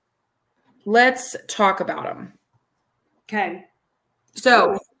 So let's talk about them. Okay.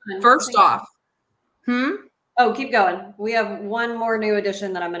 So first off, Oh, keep going. We have one more new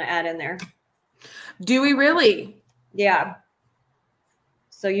addition that I'm going to add in there. Do we really? Yeah.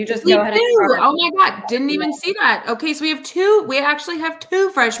 So you just go ahead and start. Oh my God. Didn't even see that. Okay. So we have two. We actually have two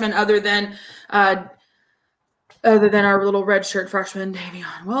freshmen other than our little redshirt freshman,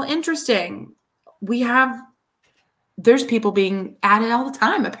 Davion. Well, interesting. There's people being added all the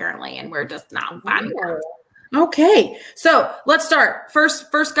time apparently, and we're just not finding them. Okay. So let's start.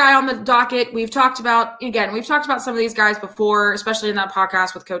 First guy on the docket. We've talked about some of these guys before, especially in that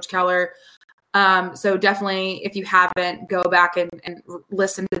podcast with Coach Keller. So definitely, if you haven't, go back and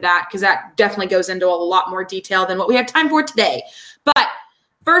listen to that, because that definitely goes into a lot more detail than what we have time for today. But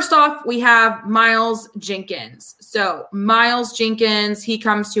first off, we have Miles Jenkins. So Miles Jenkins, he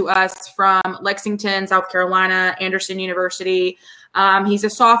comes to us from Lexington, South Carolina, Anderson University. He's a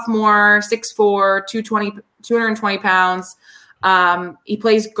sophomore, 6'4", 220 pounds. He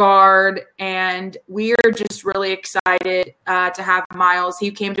plays guard, and we are just really excited to have Miles.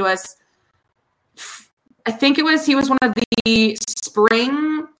 He came to us, I think he was one of the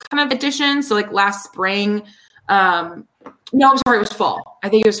spring kind of additions. So like last spring. No, I'm sorry, it was fall. I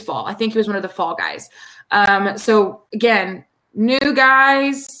think it was fall. I think he was one of the fall guys. So again, new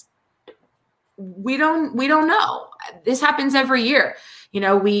guys, we don't know. This happens every year.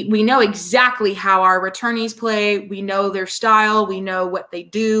 We know exactly how our returnees play. We know their style. We know what they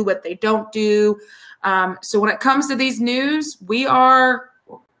do, what they don't do. So when it comes to these news, we are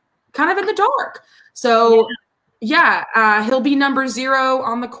kind of in the dark. So he'll be number 0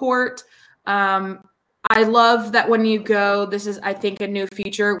 on the court. I love that when you go, this is, I think, a new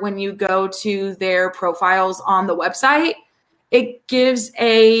feature. When you go to their profiles on the website, it gives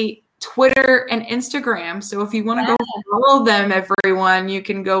a Twitter and Instagram. So if you want to go follow them, everyone, you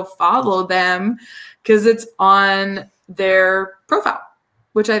can go follow them because it's on their profile,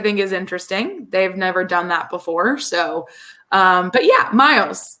 which I think is interesting. They've never done that before. So, but yeah,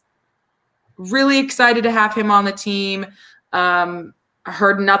 Miles, really excited to have him on the team. I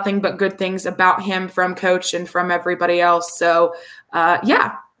heard nothing but good things about him from coach and from everybody else. So,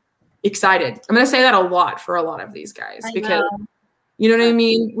 excited. I'm going to say that a lot for a lot of these guys because, you know what I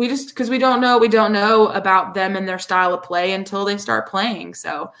mean? Because we don't know about them and their style of play until they start playing.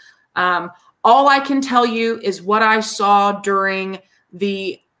 So, all I can tell you is what I saw during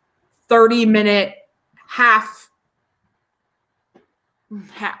the 30-minute half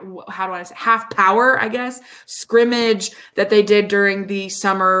power, I guess, scrimmage that they did during the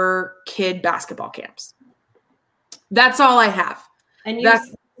summer kid basketball camps. That's all I have. And you've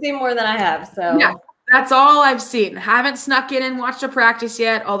seen more than I have. So yeah, that's all I've seen. Haven't snuck in and watched a practice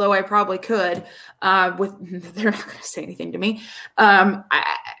yet, although I probably could. They're not going to say anything to me.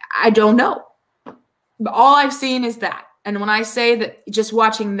 I don't know. But all I've seen is that. And when I say that, just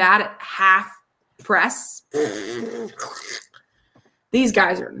watching that at half press, these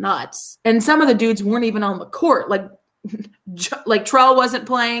guys are nuts. And some of the dudes weren't even on the court. Like Trell wasn't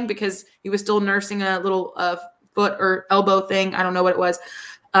playing because he was still nursing a little foot or elbow thing. I don't know what it was.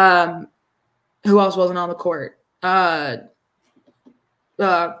 Who else wasn't on the court? Krishan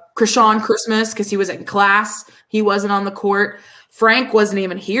Christmas, because he was in class. He wasn't on the court. Frank wasn't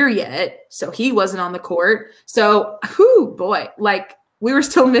even here yet, so he wasn't on the court. So, boy, like we were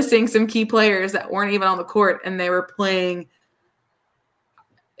still missing some key players that weren't even on the court, and they were playing.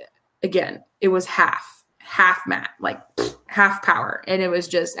 Again, it was half mat, like half power, and it was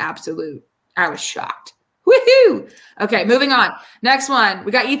just absolute. I was shocked. Woohoo! Okay, moving on. Next one,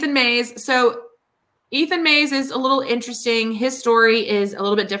 we got Ethan Mays. So Ethan Mays is a little interesting. His story is a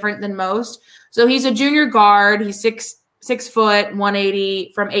little bit different than most. So he's a junior guard. He's 6 foot,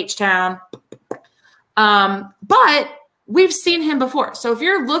 180 from H-Town. But we've seen him before. So if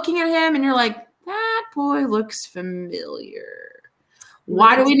you're looking at him and you're like, that boy looks familiar.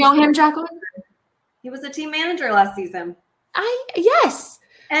 Why do we know him, Jacqueline? He was a team manager last season. Yes.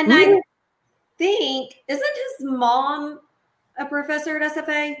 And I think, isn't his mom a professor at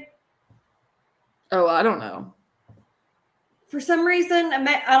SFA? Oh, I don't know. For some reason,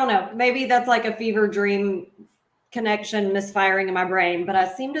 I don't know. Maybe that's like a fever dream connection misfiring in my brain, but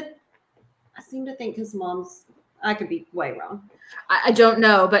I seem to think his mom's. I could be way wrong. I don't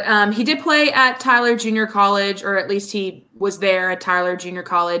know, but he did play at Tyler Junior College, or at least he was there at Tyler Junior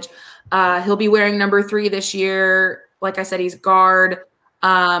College. He'll be wearing number 3 this year. Like I said, he's guard.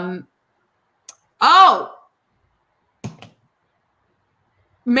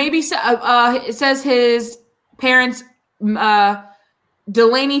 Maybe so. It says his parents,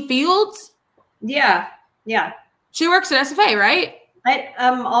 Delaney Fields. Yeah. She works at SFA, right?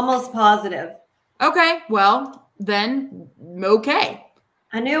 I'm almost positive. Okay, well then, okay.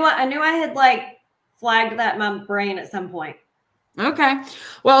 I knew I had like flagged that in my brain at some point. Okay.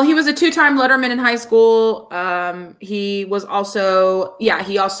 Well, he was a 2-time letterman in high school. He was also,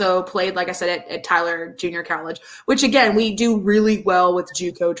 he also played, like I said, at Tyler Junior College, which again, we do really well with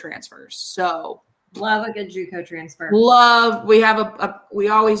JUCO transfers. So love a good JUCO transfer. We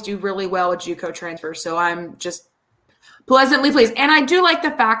always do really well with JUCO transfers. So I'm just pleasantly pleased. And I do like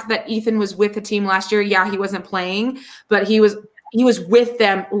the fact that Ethan was with the team last year. Yeah, he wasn't playing, but he was with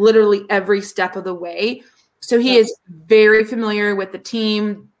them literally every step of the way. So he is very familiar with the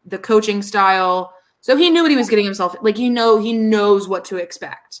team, the coaching style. So he knew what he was getting himself. Like, he knows what to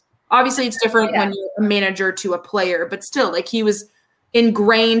expect. Obviously, it's different when you're a manager to a player, but still, like, he was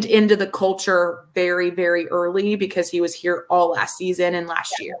ingrained into the culture very, very early because he was here all last season and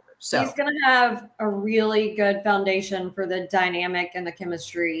last year. So he's going to have a really good foundation for the dynamic and the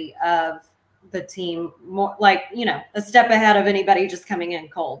chemistry of the team, more like, a step ahead of anybody just coming in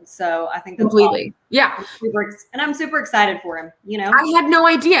cold. So I think that's completely. awesome. Yeah. I'm super excited for him, I had no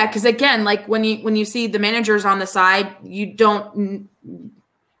idea. Cause again, like when you see the managers on the side, you don't, you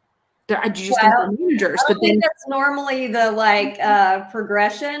just think they're managers, I don't think that's normally the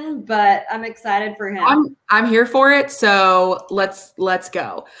progression, but I'm excited for him. I'm here for it. So let's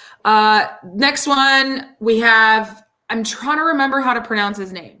go. Next one we have, I'm trying to remember how to pronounce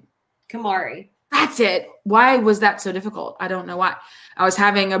his name. Kamari. That's it. Why was that so difficult? I don't know why. I was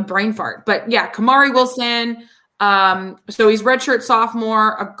having a brain fart. But yeah, Kamari Wilson. So he's redshirt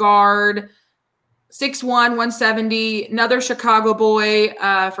sophomore, a guard, 6'1", 170, another Chicago boy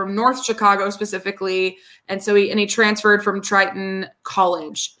from North Chicago specifically. And so he transferred from Triton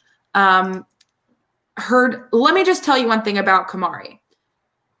College. Let me just tell you one thing about Kamari.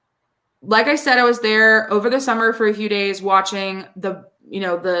 Like I said, I was there over the summer for a few days watching the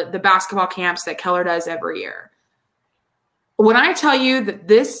basketball camps that Keller does every year. When I tell you that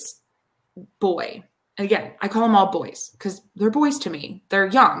this boy, again, I call them all boys because they're boys to me. They're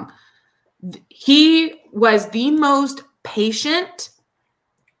young. He was the most patient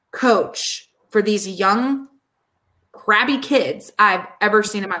coach for these young, crabby kids I've ever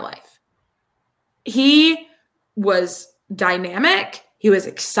seen in my life. He was dynamic. He was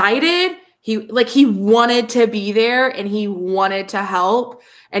excited. He wanted to be there and he wanted to help.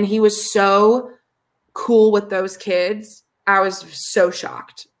 And he was so cool with those kids. I was so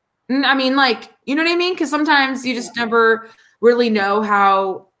shocked. I mean, you know what I mean? Because sometimes you just never really know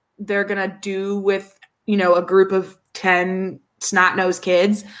how they're going to do with, a group of 10 snot-nosed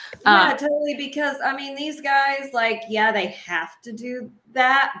kids. Yeah, totally. Because, these guys, they have to do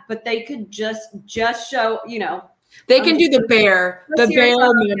that, but they could just show, they can do the bare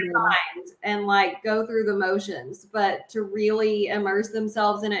minimum and go through the motions, but to really immerse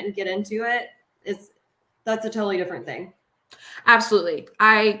themselves in it and get into it, that's a totally different thing. Absolutely.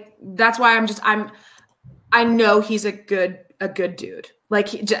 That's why I know he's a good dude.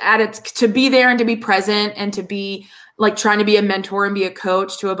 To be there and to be present and to be trying to be a mentor and be a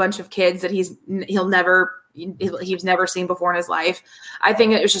coach to a bunch of kids that he's never seen before in his life. I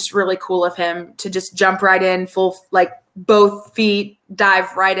think it was just really cool of him to just jump right in full, both feet,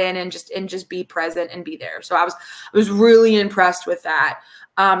 dive right in and just be present and be there. So I was really impressed with that.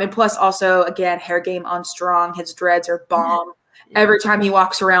 And plus also, again, hair game on strong. His dreads are bomb. Every time he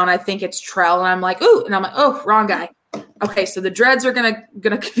walks around, I think it's Trell, and I'm like, ooh, and I'm like, oh, wrong guy. Okay, so the dreads are gonna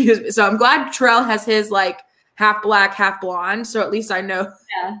confuse me. So I'm glad Trell has his half black, half blonde. So at least I know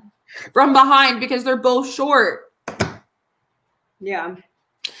from behind because they're both short. Yeah.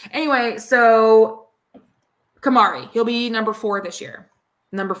 Anyway, so Kamari, he'll be number 4 this year.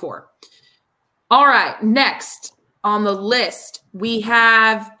 Number 4. All right, next on the list we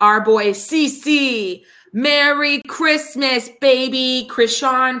have our boy CC. Merry Christmas, baby.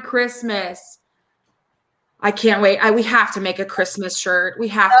 Krishan Christmas. I can't wait. We have to make a Christmas shirt. We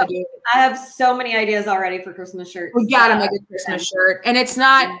have to do it. I have so many ideas already for Christmas shirts. We got to make a Christmas shirt. And it's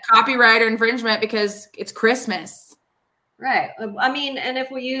not copyright or infringement because it's Christmas. Right. And if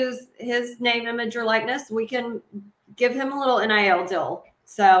we use his name, image, or likeness, we can give him a little NIL deal.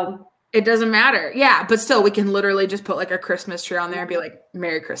 So it doesn't matter. Yeah. But still, we can literally just put a Christmas tree on there and be like,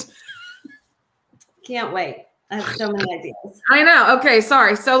 Merry Christmas. Can't wait. I have so many ideas. I know. Okay,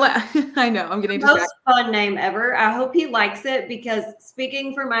 sorry. So I know I'm getting distracted. Most fun name ever. I hope he likes it because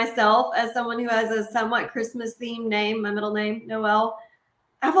speaking for myself as someone who has a somewhat Christmas themed name, my middle name, Noel,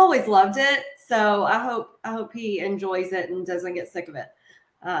 I've always loved it. So I hope he enjoys it and doesn't get sick of it.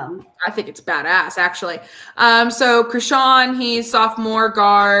 I think it's badass, actually. So Krishan, he's sophomore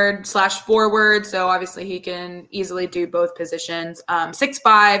guard / forward. So obviously he can easily do both positions.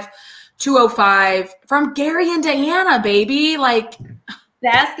 6'5", 205 from Gary, Indiana, baby.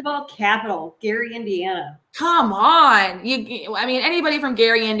 Basketball capital, Gary, Indiana. Come on. Anybody from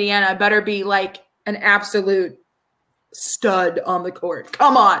Gary, Indiana better be an absolute stud on the court.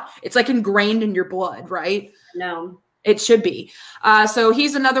 Come on. It's ingrained in your blood, right? No. It should be. So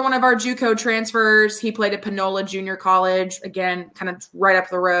he's another one of our JUCO transfers. He played at Panola Junior College, again, kind of right up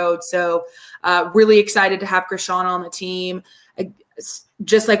the road. So really excited to have Krishan on the team.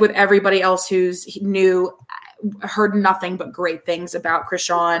 Just like with everybody else who's new, heard nothing but great things about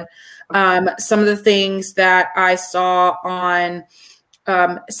Krishan. Some of the things that I saw on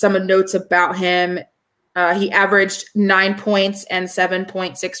some of notes about him, he averaged 9 points and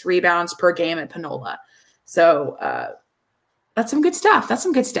 7.6 rebounds per game at Panola. So that's some good stuff. That's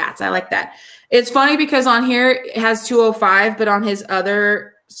some good stats. I like that. It's funny because on here it has 205, but on his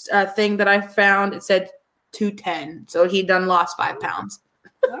other thing that I found, it said 210. So he done lost 5 pounds.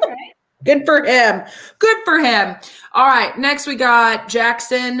 All right. Good for him. Good for him. All right. Next, we got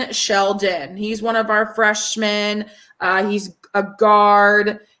Jackson Sheldon. He's one of our freshmen. He's a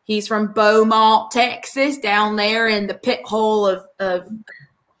guard. He's from Beaumont, Texas, down there in the pit hole of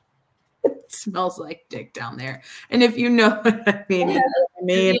it smells like dick down there. And if you know what I mean,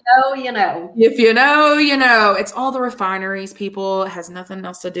 If you know. If you know, you know. It's all the refineries, people. It has nothing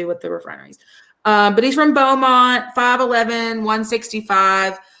else to do with the refineries. But he's from Beaumont, 5'11",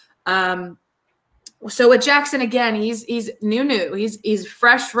 165. So with Jackson, again, he's new. He's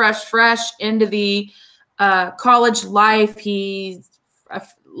fresh into the college life. He's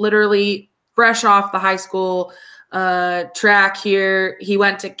literally fresh off the high school track here. He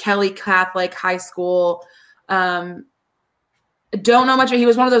went to Kelly Catholic High School. Don't know much. He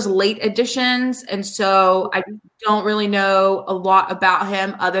was one of those late additions, and so I don't really know a lot about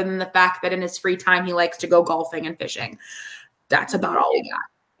him other than the fact that in his free time he likes to go golfing and fishing. That's about all we got.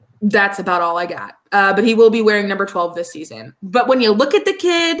 That's about all I got. But he will be wearing number 12 this season. But when you look at the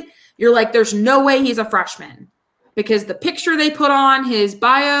kid, you're like, there's no way he's a freshman, because the picture they put on his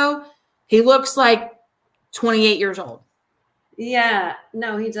bio, he looks like 28 years old. Yeah,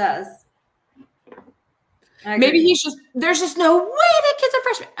 no, he does. Maybe there's just no way that kid's a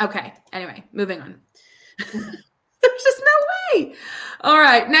freshman. Okay. Anyway, moving on. There's just no way. All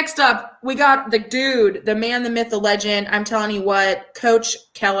right. Next up, we got the dude, the man, the myth, the legend. I'm telling you what, Coach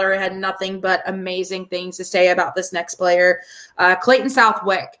Keller had nothing but amazing things to say about this next player. Clayton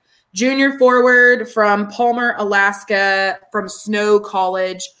Southwick, junior forward from Palmer, Alaska, from Snow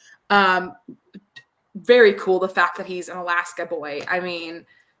College. Very cool, the fact that he's an Alaska boy. I mean,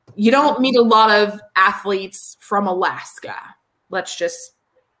 you don't meet a lot of athletes from Alaska. Let's just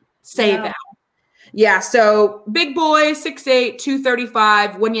say that. Yeah, so big boy, 6'8",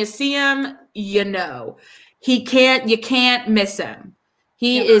 235. When you see him, you know. You can't miss him.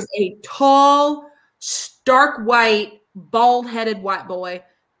 He is a tall, stark white, bald-headed white boy,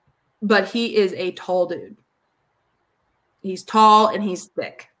 but he is a tall dude. He's tall and he's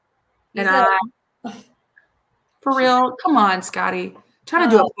thick. For real, come on, Scotty. Trying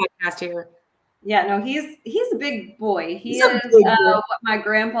to do a podcast here. Yeah, no, he's a big boy. He is what my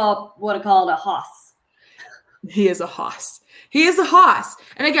grandpa would have called a hoss. He is a hoss. He is a hoss.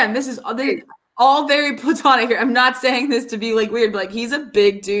 And again, this is all very platonic here. I'm not saying this to be like weird, but like he's a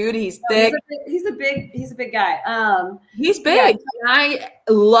big dude. He's thick. He's a big guy. He's big. Yeah. I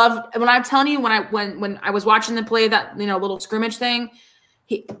love when I'm telling you when I was watching them play that little scrimmage thing,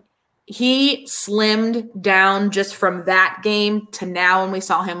 he slimmed down just from that game to now when we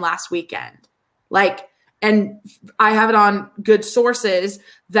saw him last weekend. And I have it on good sources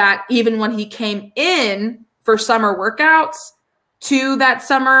that even when he came in for summer workouts to that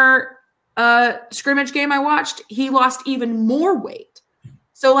summer scrimmage game I watched, he lost even more weight.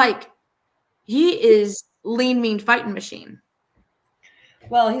 So he is lean, mean fighting machine.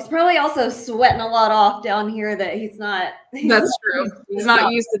 Well, he's probably also sweating a lot off down here that he's not. That's true. He's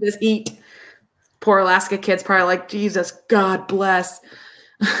not used to this heat. Poor Alaska kid's probably like, Jesus, God bless.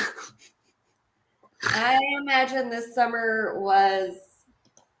 I imagine this summer was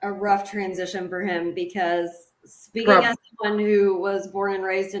a rough transition for him because speaking as someone who was born and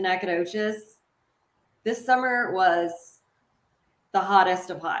raised in Nacogdoches, this summer was the hottest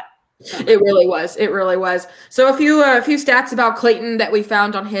of hot. It really was. It really was. So a few stats about Clayton that we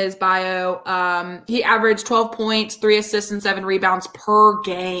found on his bio. He averaged 12 points, 3 assists, and 7 rebounds per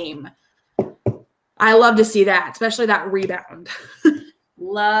game. I love to see that, especially that rebound.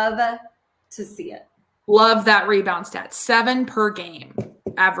 Love to see it. Love that rebound stat. 7 per game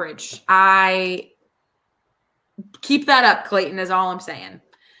average. I keep that up, Clayton, is all I'm saying.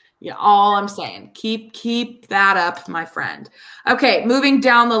 Yeah, all I'm saying. Keep that up, my friend. Okay, moving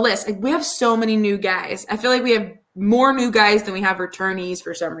down the list. We have so many new guys. I feel like we have more new guys than we have returnees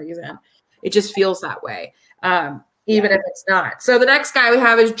for some reason. It just feels that way, even if it's not. So the next guy we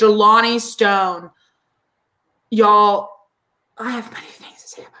have is Jelani Stone. Y'all, I have many things to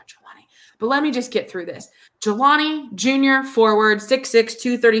say about Jelani, but let me just get through this. Jelani, junior forward, 6'6",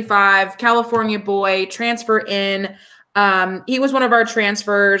 235, California boy, transfer in. He was one of our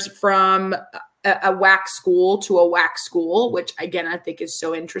transfers from a WAC school to a WAC school, which again, I think is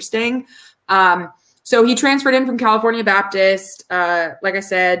so interesting. So he transferred in from California Baptist. Like I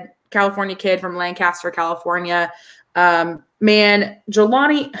said, California kid from Lancaster, California. Man,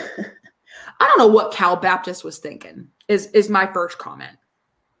 Jelani, I don't know what Cal Baptist was thinking is my first comment.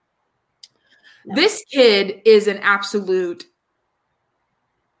 No. This kid is an absolute,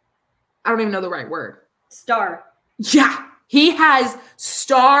 I don't even know the right word. Star. Yeah, He has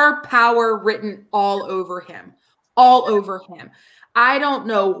star power written all over him. All over him. I don't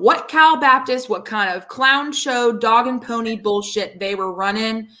know what Cal Baptist, what kind of clown show, dog and pony bullshit they were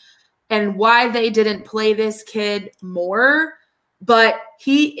running and why they didn't play this kid more, but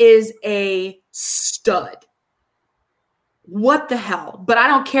he is a stud. What the hell? But I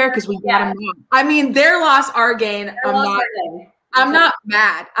don't care because we got him on. I mean, their loss, our gain. I'm not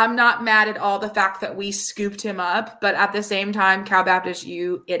mad. I'm not mad at all the fact that we scooped him up. But at the same time, Cal Baptist,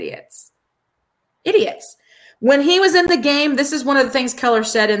 you idiots. Idiots. When he was in the game, this is one of the things Keller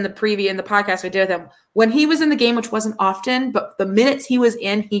said in the preview in the podcast we did with him. When he was in the game, which wasn't often, but the minutes he was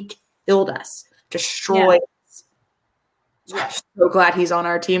in, he killed us, destroyed us. So I'm so glad he's on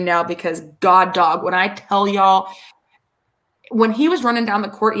our team now because God dog, when I tell y'all, when he was running down the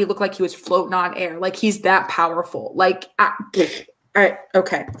court, he looked like he was floating on air. Like he's that powerful. Like, all right,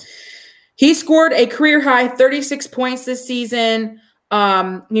 okay. He scored a career high 36 points this season.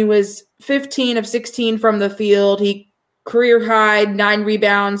 He was 15 of 16 from the field. He career high 9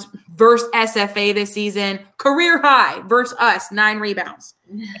 rebounds versus SFA this season. Career high versus us 9 rebounds.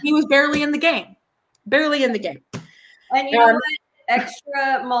 He was barely in the game. Barely in the game. And you know what?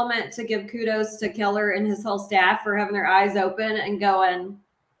 Extra moment to give kudos to Keller and his whole staff for having their eyes open and going,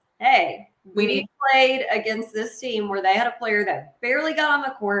 hey, we played against this team where they had a player that barely got on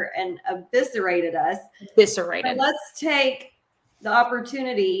the court and eviscerated us. Eviscerated. So let's take the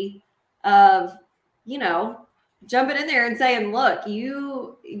opportunity of, jumping in there and saying, look,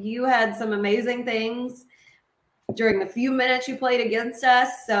 you had some amazing things during the few minutes you played against us.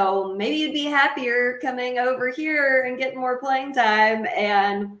 So maybe you'd be happier coming over here and getting more playing time,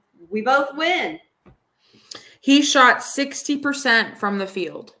 and we both win. He shot 60% from the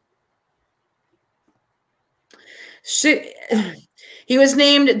field. He was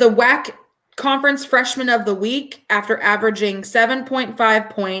named the WAC Conference Freshman of the Week after averaging 7.5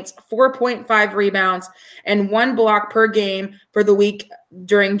 points, 4.5 rebounds, and 1 block per game for the week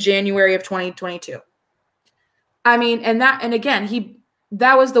during January of 2022. I mean, and again,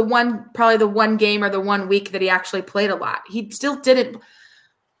 that was probably the one game or the 1 week that he actually played a lot. He still didn't.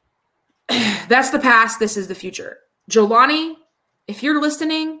 That's the past. This is the future. Jelani, if you're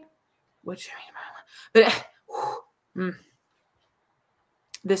listening,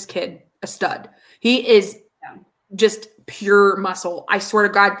 this kid, a stud. He is just pure muscle. I swear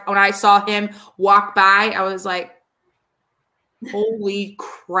to God, when I saw him walk by, I was like, holy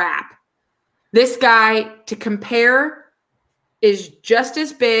crap. This guy, to compare, is just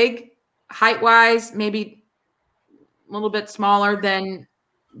as big, height-wise, maybe a little bit smaller than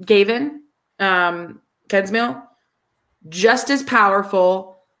Gavin Kensmill. Just as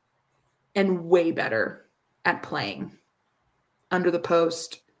powerful and way better at playing under the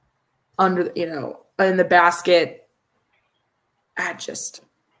post, in the basket. I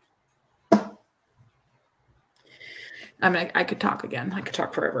could talk again. I could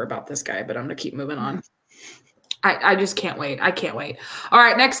talk forever about this guy, but I'm going to keep moving on. I just can't wait. I can't wait. All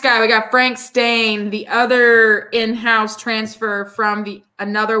right, next guy. We got Frank Stain, the other in-house transfer from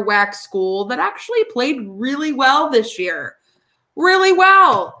another WAC school that actually played really well this year. Really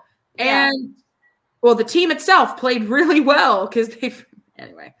well. Yeah. And, the team itself played really well because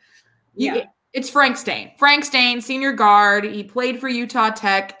anyway. Yeah. It's Frank Stain. Frank Stain, senior guard. He played for Utah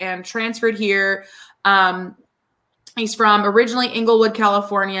Tech and transferred here. He's from originally Inglewood,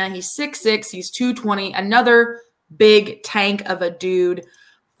 California. He's 6'6", he's 220, another big tank of a dude.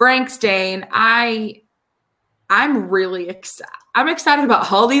 Frank Stain, I'm really excited. I'm excited about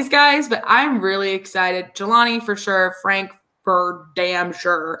all these guys, but I'm really excited. Jelani for sure, Frank for damn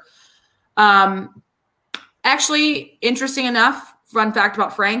sure. Actually, interesting enough, fun fact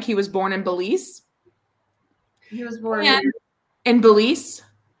about Frank, he was born in Belize. He was born in Belize.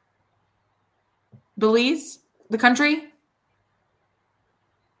 Belize? The country?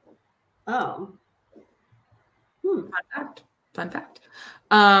 Oh. Fun fact.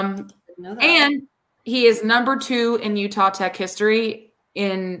 And he is number 2 in Utah Tech history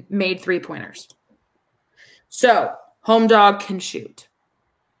in made 3-pointers. So, home dog can shoot.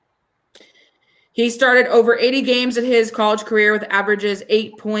 He started over 80 games in his college career with averages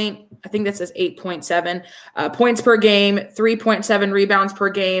 8.7 points per game, 3.7 rebounds per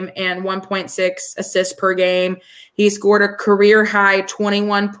game, and 1.6 assists per game. He scored a career high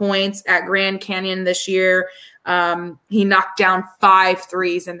 21 points at Grand Canyon this year. He knocked down 5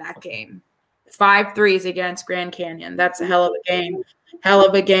 threes in that game. 5 threes against Grand Canyon. That's a hell of a game. Hell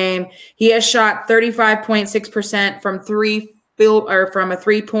of a game. He has shot 35.6% from from a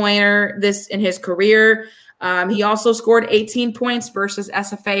 3-pointer this in his career. He also scored 18 points versus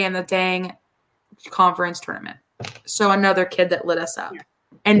SFA in the dang conference tournament. So another kid that lit us up.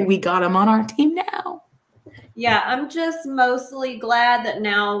 And we got him on our team now. Yeah, I'm just mostly glad that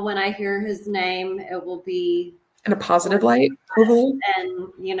now when I hear his name, it will be in a positive light, hopefully. And,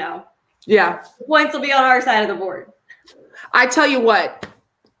 yeah, the points will be on our side of the board. I tell you what,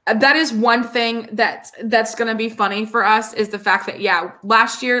 that is one thing that's going to be funny for us is the fact that,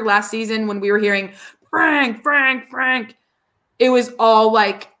 last season when we were hearing Frank, it was all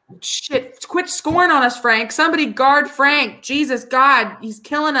like, shit, quit scoring on us, Frank. Somebody guard Frank. Jesus, God, he's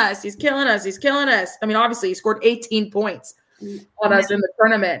killing us. I mean, obviously he scored 18 points on us in the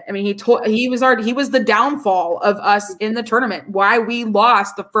tournament. I mean, he was the downfall of us in the tournament. Why we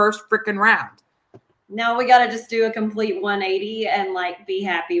lost the first freaking round. Now we got to just do a complete 180 and be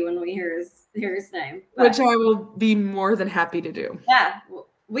happy when we hear his name. Which I will be more than happy to do. Yeah,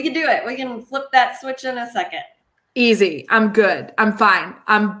 we can do it. We can flip that switch in a second. Easy. I'm good. I'm fine.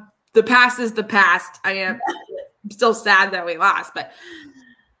 The past is the past. I am still sad that we lost, but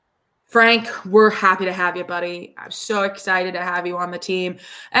Frank, we're happy to have you, buddy. I'm so excited to have you on the team.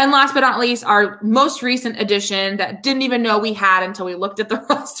 And last but not least, our most recent addition that didn't even know we had until we looked at the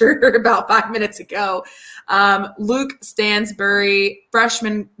roster about 5 minutes ago. Luke Stansbury,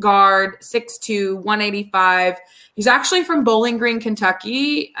 freshman guard, 6'2", 185. He's actually from Bowling Green,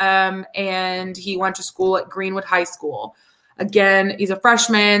 Kentucky, and he went to school at Greenwood High School. Again, he's a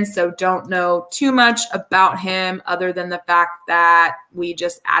freshman, so don't know too much about him other than the fact that we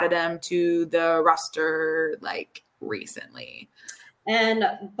just added him to the roster recently. And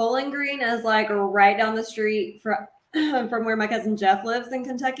Bowling Green is right down the street from where my cousin Jeff lives in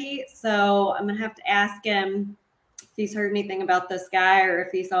Kentucky. So I'm going to have to ask him if he's heard anything about this guy or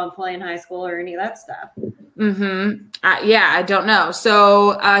if he saw him play in high school or any of that stuff. I don't know.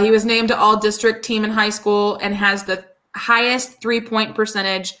 So he was named to all-district team in high school and has the highest 3-point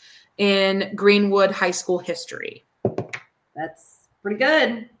percentage in Greenwood High School history. That's pretty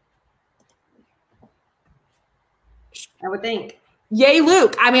good, I would think. Yay,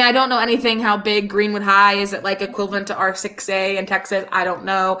 Luke. I mean, I don't know anything how big Greenwood High is. It equivalent to R6A in Texas? I don't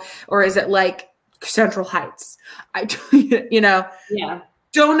know. Or is it Central Heights? Yeah.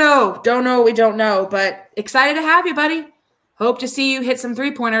 Don't know. We don't know. But excited to have you, buddy. Hope to see you hit some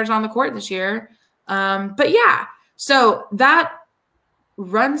 3-pointers on the court this year. But yeah. So that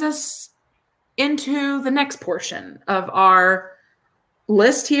runs us into the next portion of our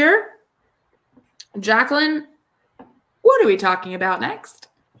list here. Jacqueline, what are we talking about next?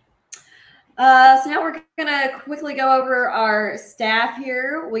 So now we're going to quickly go over our staff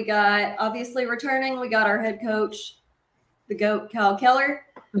here. We got, obviously returning, we got our head coach, the GOAT, Kyle Keller.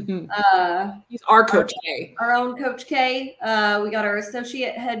 He's our Coach K. Our own Coach K. We got our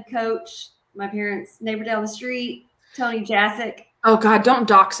associate head coach, my parents' neighbor down the street, Tony Jasic. Oh, God, don't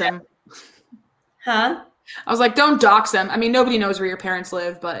dox him. Huh? I was like, don't dox him. I mean, nobody knows where your parents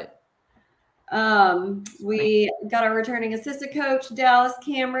live, but. We got our returning assistant coach, Dallas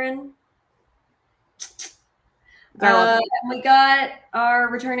Cameron. We got our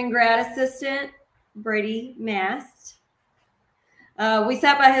returning grad assistant, Brady Mast. We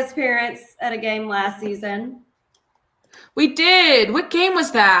sat by his parents at a game last season. We did. What game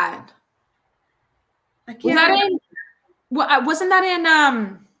was that? I can't remember. Wasn't that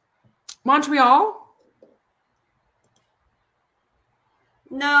in Montreal?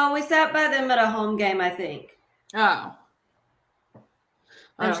 No, we sat by them at a home game, I think. Oh.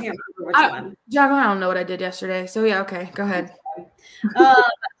 I can't remember which one. Jacqueline, I don't know what I did yesterday. So, yeah, okay. Go ahead.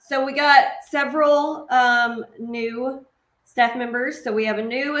 So we got several new staff members. So we have a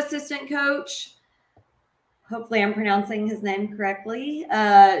new assistant coach. Hopefully I'm pronouncing his name correctly.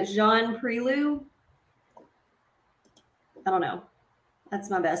 Jean Prelou. I don't know. That's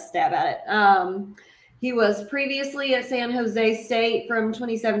my best stab at it. He was previously at San Jose State from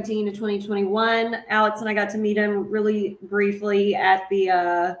 2017 to 2021. Alex and I got to meet him really briefly at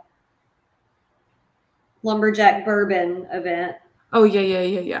the Lumberjack Bourbon event. Oh,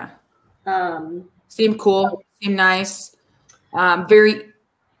 yeah. Seemed cool. Seemed nice. Very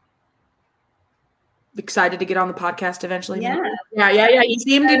excited to get on the podcast eventually. Yeah. He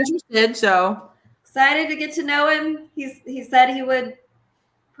seemed interested, so. Excited to get to know him. He said he would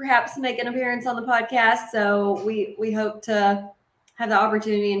perhaps make an appearance on the podcast. So we hope to have the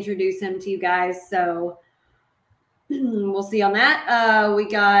opportunity to introduce him to you guys. So we'll see on that. We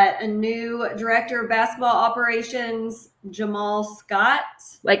got a new director of basketball operations, Jamal Scott.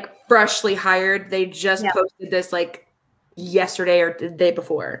 Freshly hired. They just posted this yesterday or the day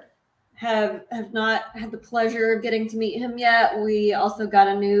before. Have not had the pleasure of getting to meet him yet. We also got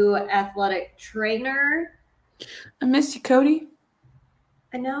a new athletic trainer. I miss you, Cody.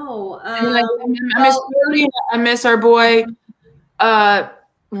 I know. I miss our boy. Well,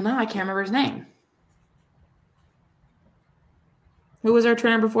 now I can't remember his name. Who was our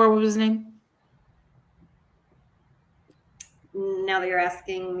trainer before? What was his name? Now that you're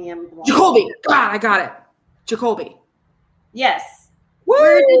asking me, I'm blank. Jacoby. God, I got it. Jacoby. Yes. Woo!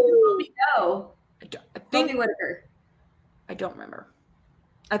 Where did Jacoby go? I think Jacoby Whitaker. I don't remember.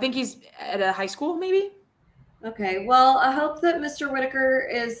 I think he's at a high school, maybe. Okay. Well, I hope that Mr. Whitaker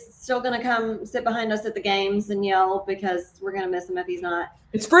is still going to come sit behind us at the games and yell, because we're going to miss him if he's not.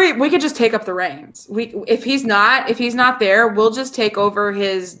 It's free. We could just take up the reins. If he's not there, we'll just take over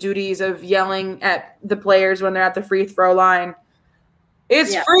his duties of yelling at the players when they're at the free throw line.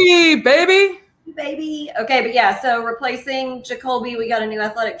 It's free, baby. Baby. Okay, but yeah, so replacing Jacoby, we got a new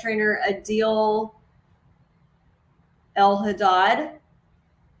athletic trainer, Adil El Haddad.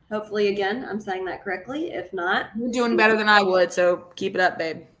 Hopefully, again, I'm saying that correctly. If not, you're doing better than I would, so keep it up,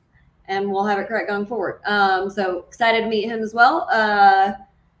 babe. And we'll have it correct going forward. So excited to meet him as well.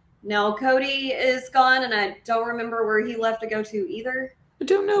 Now Cody is gone, and I don't remember where he left to go to either. I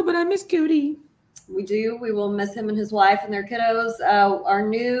don't know, but I miss Cody. We do. We will miss him and his wife and their kiddos. Our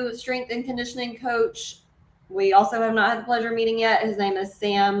new strength and conditioning coach, we also have not had the pleasure of meeting yet. His name is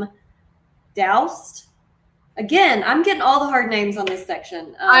Sam Doust. Again, I'm getting all the hard names on this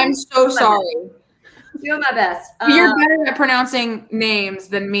section. I'm so sorry. Doing my best. You're better at pronouncing names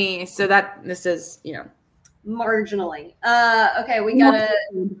than me, so that this is, marginally. Okay, we got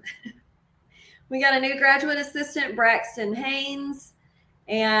a new graduate assistant, Braxton Haynes.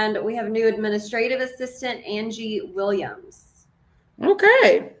 And we have a new administrative assistant, Angie Williams.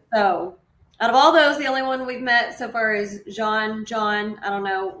 Okay. So out of all those, the only one we've met so far is John. I don't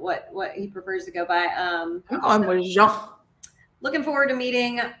know what he prefers to go by. I'm with Jean. Looking forward to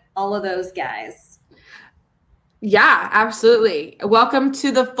meeting all of those guys. Yeah, absolutely. Welcome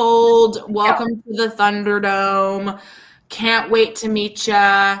to the fold. Welcome to the Thunderdome. Can't wait to meet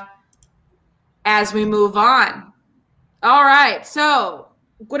ya as we move on. All right, so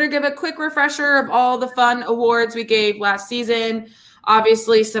I'm going to give a quick refresher of all the fun awards we gave last season.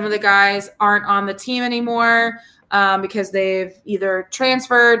 Obviously, some of the guys aren't on the team anymore because they've either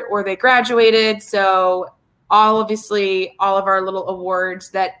transferred or they graduated. So obviously, all of our little awards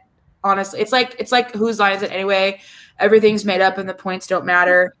that honestly, it's like whose line is it anyway? Everything's made up and the points don't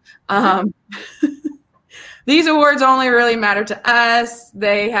matter. These awards only really matter to us.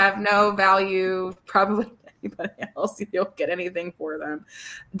 They have no value, probably anybody else. You don't get anything for them.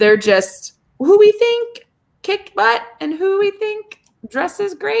 They're just who we think kicked butt and who we think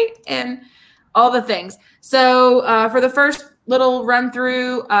dresses great and all the things. So for the first little run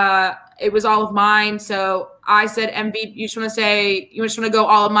through, it was all of mine. So I said MVP. You just want to go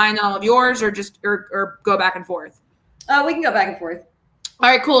all of mine and all of yours, or just or go back and forth? We can go back and forth. All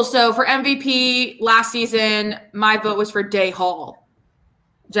right, cool. So for MVP last season, my vote was for Day Hall.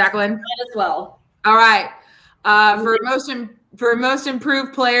 Jacqueline? Mine as well. All right. For most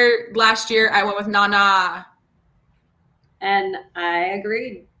improved player last year, I went with Nana. And I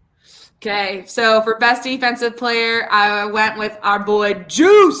agreed. Okay, so for best defensive player, I went with our boy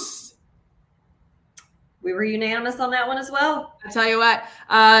Juice. We were unanimous on that one as well. I tell you what,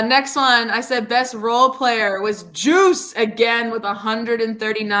 next one, I said best role player was Juice again with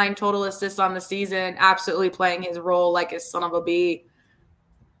 139 total assists on the season, absolutely playing his role like a son of a bee.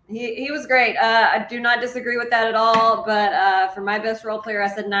 He was great. I do not disagree with that at all. But for my best role player, I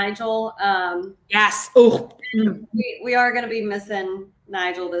said Nigel. Yes. Oh, we are going to be missing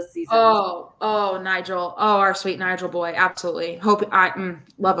Nigel this season. Oh, Nigel. Oh, our sweet Nigel boy. Absolutely. Hope I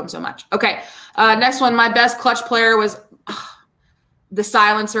love him so much. Okay. Next one. My best clutch player was the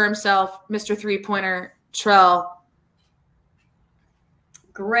silencer himself, Mr. 3-pointer Trell.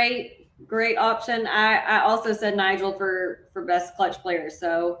 Great option. I also said Nigel for best clutch player.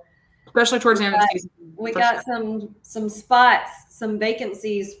 So especially towards the end of the season. We got some spots, some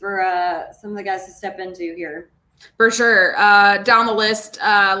vacancies for some of the guys to step into here. For sure. Down the list,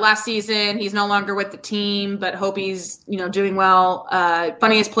 last season, he's no longer with the team, but hope he's, doing well.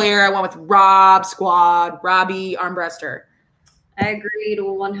 Funniest player, I went with Robbie Armbruster. I agreed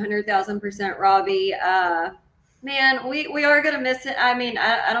 100,000% Robbie. Man, we are going to miss it. I mean,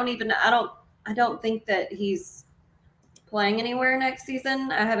 I don't think that he's playing anywhere next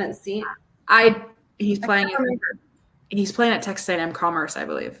season. I haven't seen. He's playing at Texas A&M Commerce, I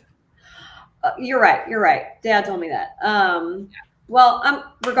believe. You're right. Dad told me that.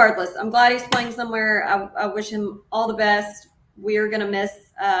 Well, regardless, I'm glad he's playing somewhere. I wish him all the best. We are gonna miss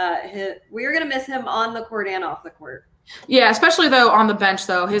him on the court and off the court. Yeah, especially though on the bench.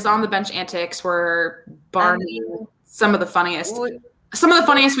 Though his on the bench antics were some of the funniest. Some of the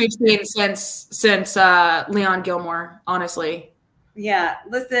funniest we've seen since Leon Gilmore, honestly. Yeah,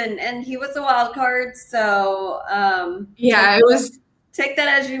 listen, and he was a wild card, so it was. Take that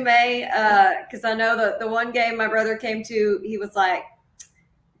as you may, because I know the one game my brother came to, he was like,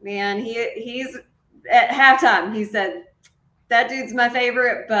 man, he's at halftime. He said, that dude's my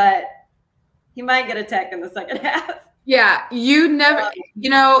favorite, but he might get a tech in the second half. Yeah, you never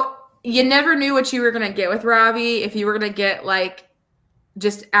knew what you were going to get with Robbie, if you were going to get like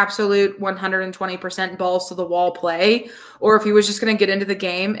just absolute 120% balls to the wall play, or if he was just going to get into the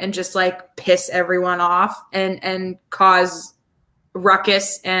game and just like piss everyone off and cause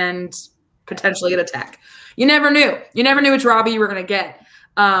ruckus and potentially get a tech. You never knew which Robbie you were going to get.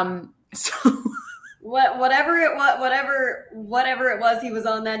 So whatever it was he was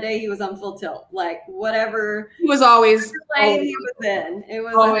on that day, he was on full tilt. Like whatever he was always lane he was in, it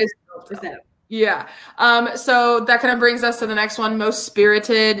was always 100%. Yeah. So that kind of brings us to the next one, most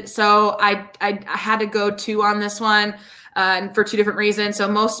spirited. So I had to go 2 on this one, and for 2 different reasons. So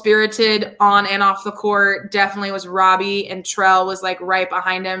most spirited on and off the court definitely was Robbie, and Trell was like right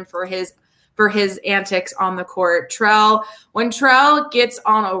behind him for his antics on the court. When Trell gets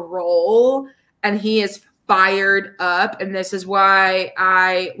on a roll and he is fired up, and this is why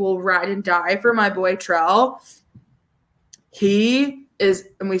I will ride and die for my boy Trell. He is,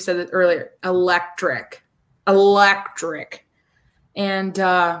 and we said it earlier, electric. And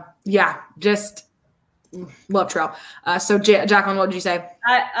just love Trell. So Jacqueline, what did you say?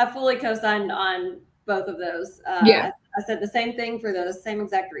 I fully co-signed on both of those. I said the same thing for those same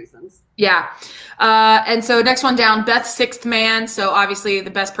exact reasons. Yeah. And so next one down, Beth, 6th man. So obviously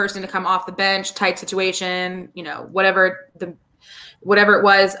the best person to come off the bench, tight situation, whatever it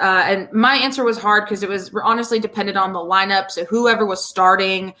was. And my answer was hard because it was honestly dependent on the lineup. So whoever was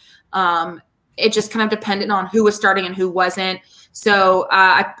starting, it just kind of depended on who was starting and who wasn't. So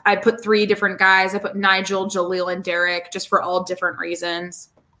I put 3 different guys. I put Nigel, Jaleel, and Derek, just for all different reasons.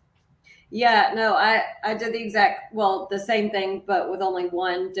 Yeah, no, I did the same thing, but with only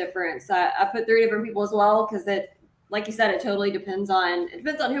one difference. I put 3 different people as well because it, like you said, it totally depends on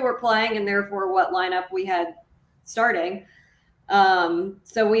who we're playing and therefore what lineup we had starting.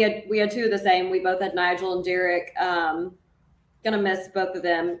 So we had 2 of the same. We both had Nigel and Derek. Gonna miss both of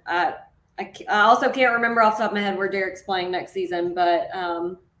them. I also can't remember off the top of my head where Derek's playing next season, but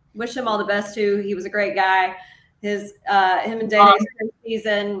wish him all the best too. He was a great guy. Him and Dave's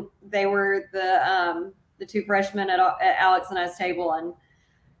season, they were the 2 freshmen at Alex and I's table, and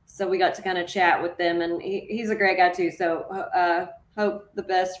so we got to kind of chat with them. And he's a great guy too. So hope the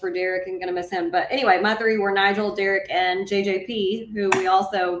best for Derek, and gonna miss him. But anyway, my 3 were Nigel, Derek, and JJP, who we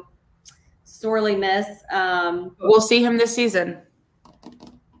also sorely miss. We'll see him this season.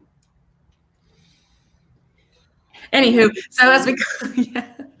 Anywho, so as we go,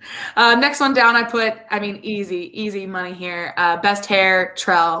 next one down, I put, easy money here. Best hair,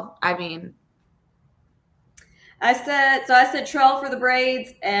 Trell. I said Trell for the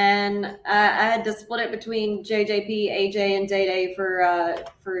braids, and I had to split it between JJP, AJ, and Day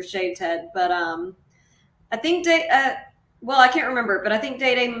for shaved head. But I think I can't remember, but I think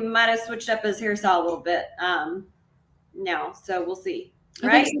Day might have switched up his hairstyle a little bit now. So we'll see.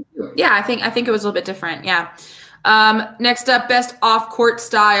 Right? I think it was a little bit different. Yeah. Next up, best off-court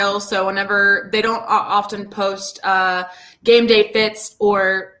style. So whenever they don't often post game day fits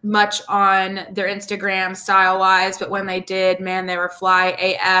or much on their Instagram style-wise, but when they did, man, they were fly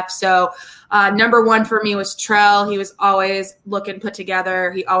AF. So number 1 for me was Trell. He was always looking put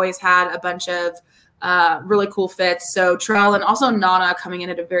together. He always had a bunch of really cool fits. So Trell, and also Nana coming in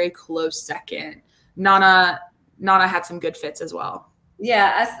at a very close second. Nana had some good fits as well.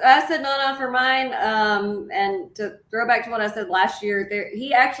 Yeah, I said Nana for mine. And to throw back to what I said last year,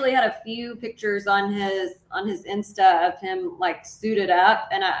 he actually had a few pictures on his Insta of him like suited up,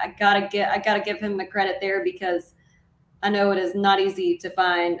 and I gotta give him the credit there, because I know it is not easy to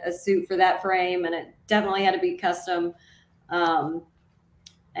find a suit for that frame, and it definitely had to be custom. And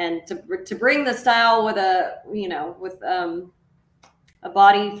to bring the style with a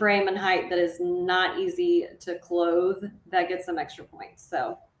body frame and height that is not easy to clothe, that gets some extra points.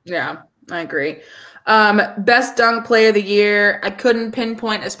 So yeah, I agree. Best dunk play of the year. I couldn't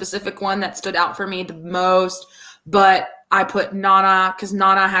pinpoint a specific one that stood out for me the most, but I put Nana, because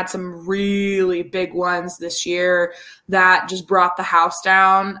Nana had some really big ones this year that just brought the house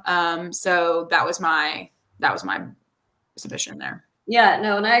down. So that was my submission there. Yeah,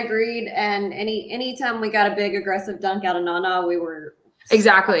 no, and I agreed. And anytime we got a big aggressive dunk out of Nana, we were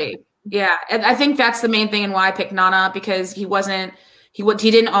exactly. Yeah. And I think that's the main thing and why I picked Nana, because he wasn't He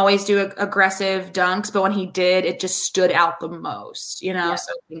didn't always do aggressive dunks, but when he did, it just stood out the most, you know? Yeah.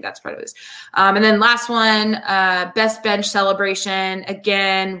 So I think that's part of this. And then last one, best bench celebration.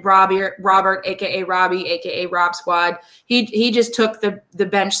 Again, Robert, aka Robbie, aka Rob Squad. He just took the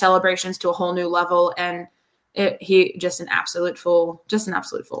bench celebrations to a whole new level, and he just an absolute fool.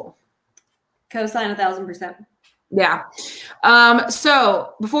 Co-sign 1,000%. Yeah.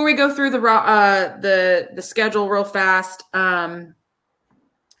 So before we go through the schedule real fast,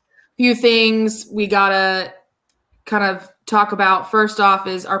 few things we gotta kind of talk about. First off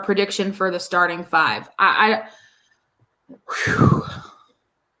is our prediction for the starting five. That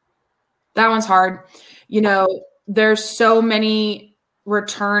one's hard. You know, there's so many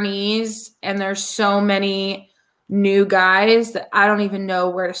returnees and there's so many new guys that I don't even know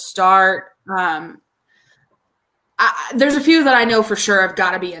where to start. There's a few that I know for sure have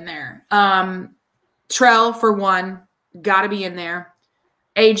got to be in there. Trell for one, got to be in there.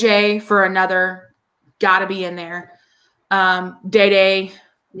 AJ for another, got to be in there. Day,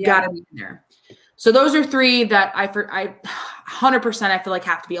 got to be in there. So those are three that I 100% I feel like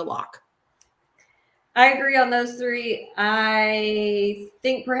have to be a lock. I agree on those three. I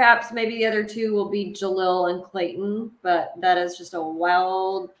think perhaps maybe the other two will be Jalil and Clayton, but that is just a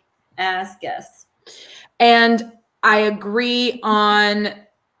wild ass guess. And I agree on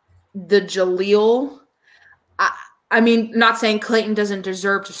the Jalil. I mean, not saying Clayton doesn't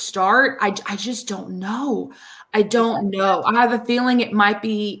deserve to start. I just don't know. I don't know. I have a feeling it might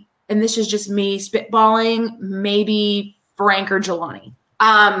be, and this is just me spitballing, maybe Frank or Jelani.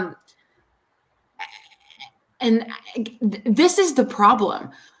 And this is the problem.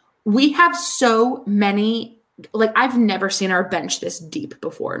 We have so many, like I've never seen our bench this deep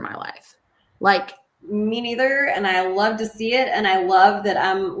before in my life. Like, me neither, and I love to see it, and I love that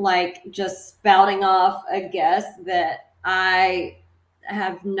I'm like just spouting off a guess that I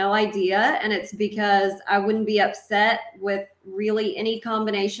have no idea, and it's because I wouldn't be upset with really any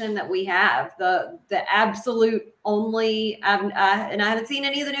combination that we have. The absolute only, and I haven't seen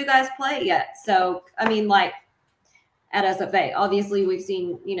any of the new guys play yet. So I mean, like at SFA, obviously we've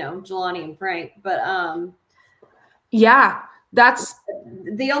seen Jelani and Frank, but yeah. That's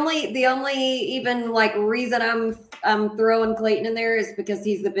the only even like reason I'm throwing Clayton in there is because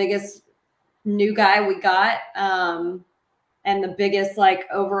he's the biggest new guy we got, and the biggest like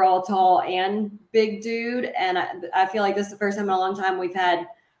overall tall and big dude. And I feel like this is the first time in a long time we've had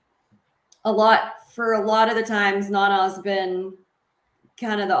a lot of the times Nana's been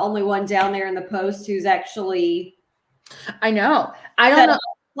kind of the only one down there in the post who's actually. I know. I don't know.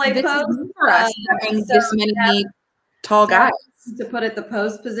 Play this post is new for us having this many tall guys to put at the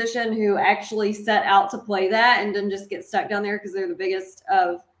post position who actually set out to play that and didn't just get stuck down there because they're the biggest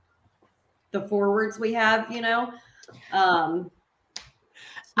of the forwards we have, we'll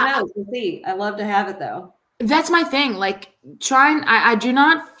see. I love to have it though. That's my thing. Like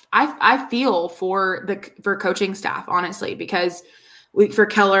I feel for coaching staff, honestly, because for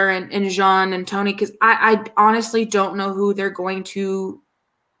Keller and Jean and Tony, because I honestly don't know who they're going to.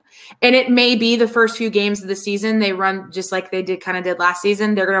 And it may be the first few games of the season they run just like they did last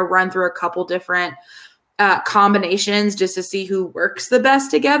season. They're going to run through a couple different combinations just to see who works the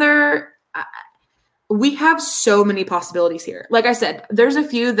best together. We have so many possibilities here. Like I said, there's a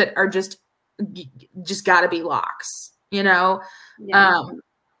few that are just got to be locks, Yeah.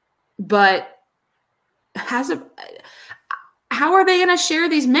 But how are they going to share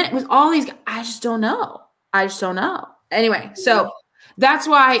these minutes with all these guys? I just don't know. Anyway, so that's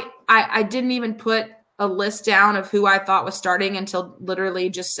why I didn't even put a list down of who I thought was starting until literally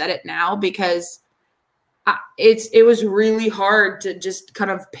just said it now, because it was really hard to just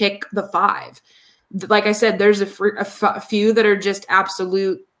kind of pick the five. Like I said, there's a few that are just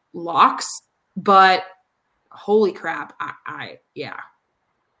absolute locks, but holy crap. Yeah.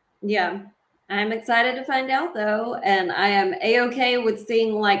 I'm excited to find out though. And I am A-okay with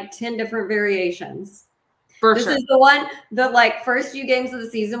seeing like 10 different variations. This is the one, the first few games of the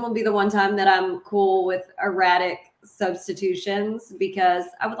season will be the one time that I'm cool with erratic substitutions because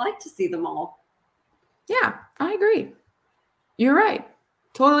I would like to see them all. Yeah, I agree. You're right.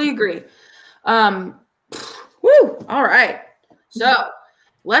 Totally agree. All right. So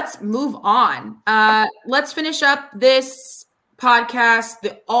let's move on. Let's finish up this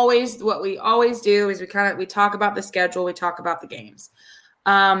podcast. What we always do is we talk about the schedule, we talk about the games.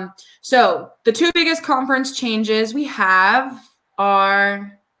 So the two biggest conference changes we have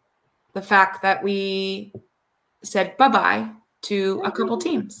are the fact that we said bye-bye to a couple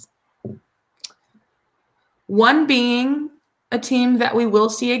teams. One being a team that we will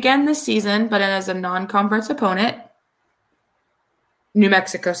see again this season, but as a non-conference opponent. New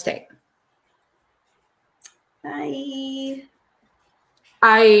Mexico State.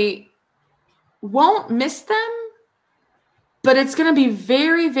 I won't miss them, but it's going to be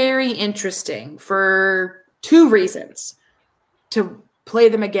very, very interesting for 2 reasons to play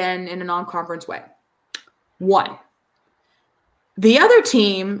them again in a non-conference way. 1, the other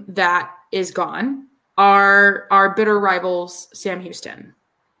team that is gone are our bitter rivals, Sam Houston.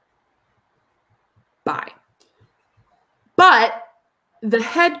 Bye. But the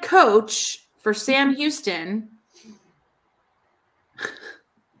head coach for Sam Houston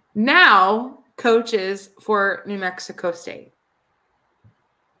now coaches for New Mexico State.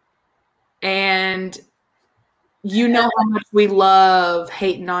 And you know how much we love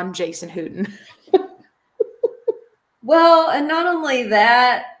hating on Jason Hooten. Well, and not only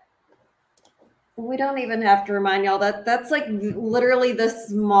that, we don't even have to remind y'all that that's like literally the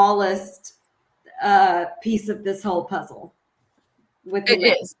smallest piece of this whole puzzle. With it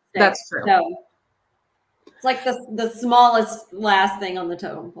is. That's true. So it's like the smallest last thing on the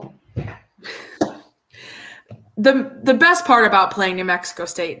totem pole. The best part about playing New Mexico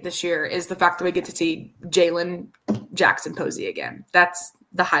State this year is the fact that we get to see Jalen Jackson Posey again. That's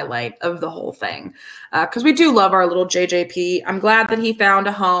the highlight of the whole thing. Because we do love our little JJP. I'm glad that he found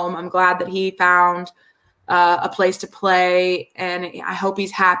a home. I'm glad that he found a place to play. And I hope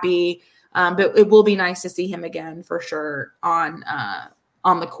he's happy. But it will be nice to see him again for sure on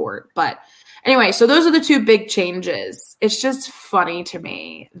the court. But anyway, so those are the 2 big changes. It's just funny to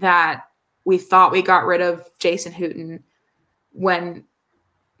me that we thought we got rid of Jason Hooten when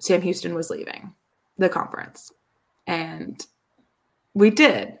Sam Houston was leaving the conference. And we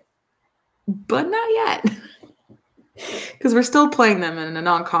did, but not yet. Because we're still playing them in a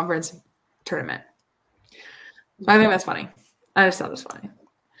non-conference tournament. I think that's funny. I just thought it was funny.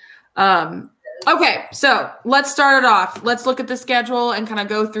 Okay, so let's start it off. Let's look at the schedule and kind of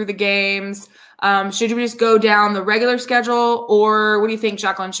go through the games. Should we just go down the regular schedule, or what do you think,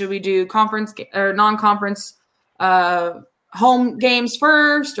 Jacqueline? Should we do conference or non-conference home games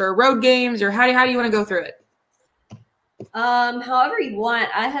first, or road games, or how do you want to go through it? However you want.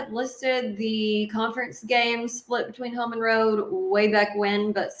 I had listed the conference games split between home and road way back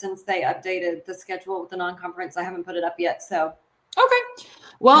when, but since they updated the schedule with the non-conference, I haven't put it up yet. So okay,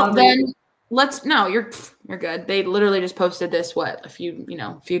 well then. You're good. They literally just posted this, a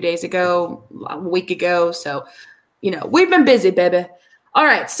few days ago, a week ago. So, we've been busy, baby. All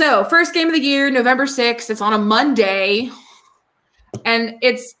right. So first game of the year, November 6th, it's on a Monday, and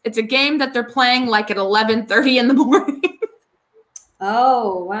it's a game that they're playing like at 11:30 in the morning.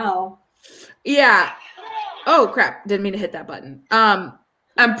 Oh, wow. Yeah. Oh crap. Didn't mean to hit that button.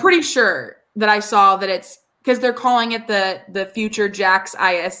 I'm pretty sure that I saw that it's, because they're calling it the Future Jacks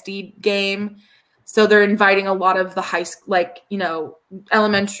ISD game. So they're inviting a lot of the high school,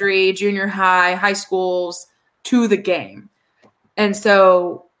 elementary, junior high schools to the game. And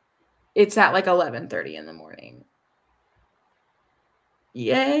so it's at like 11:30 in the morning.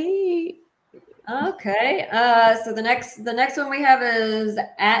 Yay. Okay. So the next one we have is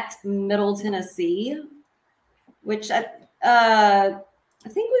at Middle Tennessee, which I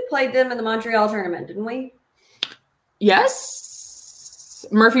think we played them in the Montreal tournament, didn't we? Yes.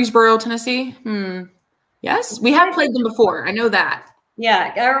 Murfreesboro, Tennessee. Yes. We have played them before. I know that.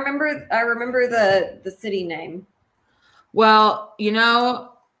 Yeah, I remember the city name. Well,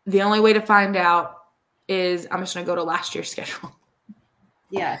 the only way to find out is I'm just going to go to last year's schedule.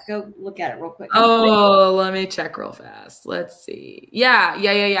 Yeah, go look at it real quick. Oh, let me check real fast. Let's see.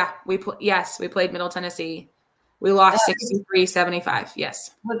 Yeah. We played Middle Tennessee. We lost 63-75.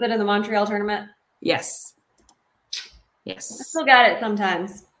 Yes. Was it in the Montreal tournament? Yes. I still got it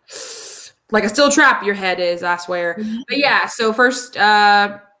sometimes. Like a steel trap your head is, I swear. But yeah, so first,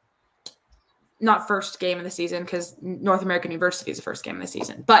 not first game of the season, because North American University is the first game of the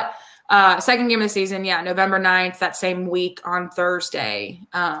season. But second game of the season, November 9th, that same week on Thursday.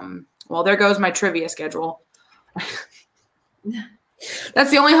 Well, there goes my trivia schedule.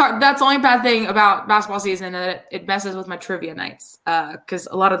 That's the only bad thing about basketball season, that it messes with my trivia nights. Because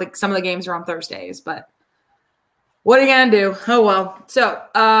some of the games are on Thursdays, but what are you going to do? Oh, well. So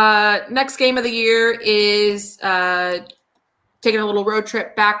next game of the year is taking a little road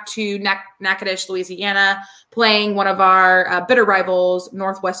trip back to Natchitoches, Louisiana, playing one of our bitter rivals,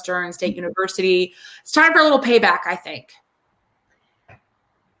 Northwestern State University. It's time for a little payback, I think.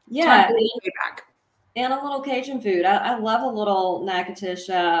 Yeah. Payback. And a little Cajun food. I love a little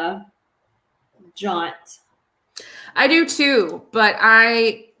Natchitoches jaunt. I do too, but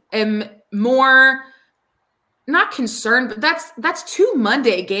I am more not concerned, but that's 2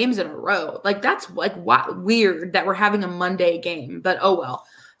 Monday games in a row. Like that's like weird that we're having a Monday game, but oh well.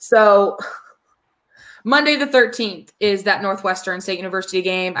 So Monday the 13th is that Northwestern State University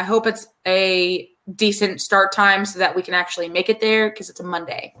game. I hope it's a decent start time so that we can actually make it there because it's a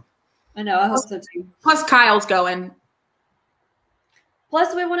Monday. I know. I hope so too. Plus Kyle's going.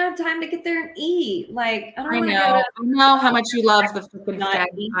 Plus, we want to have time to get there and eat. Like, I don't want to go to. I know how much you love the freaking Not food.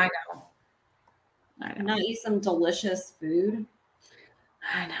 eat. I know. Not eat some delicious food.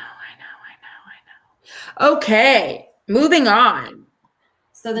 I know. Okay, moving on.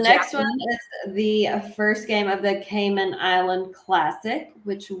 So the next one is the first game of the Cayman Island Classic,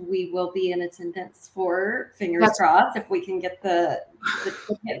 which we will be in attendance for. Fingers crossed, if we can get the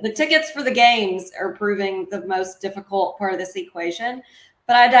tickets for the games are proving the most difficult part of this equation.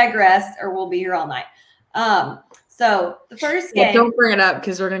 But I digress, or we'll be here all night. So the first game. Don't bring it up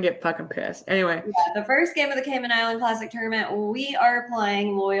because we're gonna get fucking pissed. Anyway, the first game of the Cayman Island Classic tournament, we are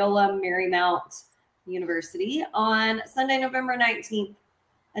playing Loyola Marymount University on Sunday, November 19th.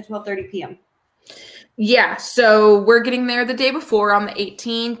 At 12:30 p.m. Yeah, so we're getting there the day before on the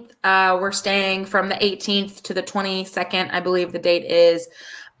 18th. We're staying from the 18th to the 22nd, I believe the date is.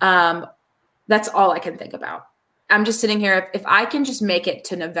 That's all I can think about. I'm just sitting here. If I can just make it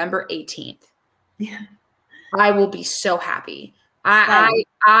to November 18th, I will be so happy.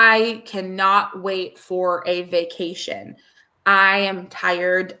 I cannot wait for a vacation. I am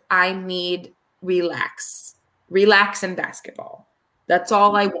tired. I need relax in basketball. That's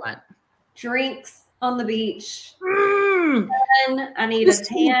all I want. Drinks on the beach. I need a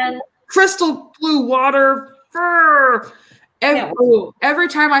tan. Crystal blue water. Every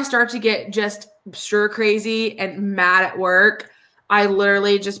time I start to get just stir crazy and mad at work, I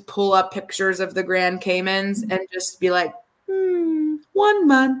literally just pull up pictures of the Grand Caymans and just be like, 1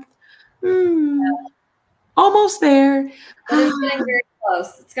 month. Almost there. It's getting very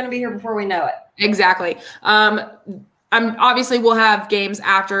close. It's going to be here before we know it. Exactly. Obviously we'll have games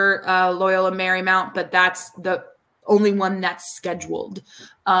after Loyola Marymount, but that's the only one that's scheduled.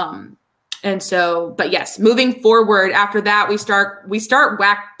 And so, but yes, moving forward after that, we start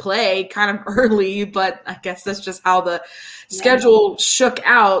WAC play kind of early, but I guess that's just how the schedule shook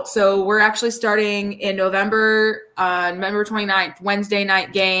out. So we're actually starting in November 29th, Wednesday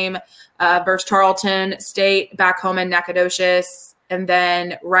night game versus Tarleton State back home in Nacogdoches. And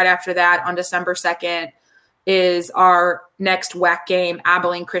then right after that on December 2nd, is our next WAC game,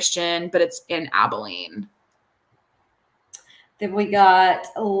 Abilene Christian, but it's in Abilene. Then we got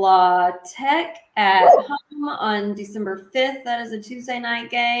La Tech at home on December 5th. That is a Tuesday night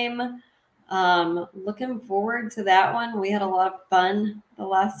game. Looking forward to that one. We had a lot of fun the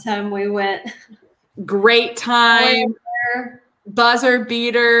last time we went. Great time. Buzzer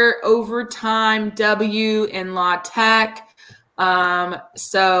beater, overtime W in La Tech.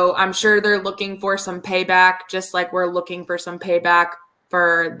 So I'm sure they're looking for some payback, just like we're looking for some payback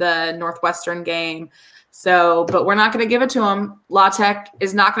for the Northwestern game. So, but we're not going to give it to them. La Tech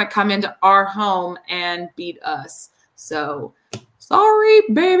is not going to come into our home and beat us. So sorry,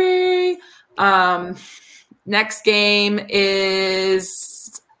 baby. Next game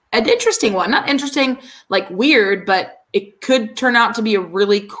is an interesting one. Not interesting, like weird, but it could turn out to be a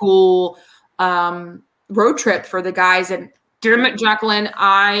really cool, road trip for the guys. And damn it, Jacqueline,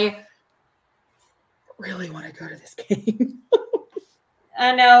 I really want to go to this game.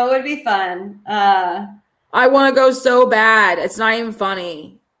 I know, it would be fun. I want to go so bad. It's not even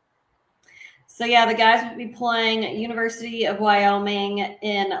funny. So, yeah, the guys will be playing University of Wyoming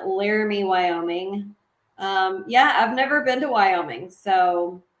in Laramie, Wyoming. I've never been to Wyoming,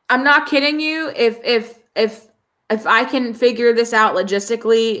 so. I'm not kidding you. If I can figure this out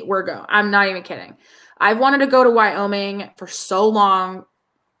logistically, we're going. I'm not even kidding. I've wanted to go to Wyoming for so long,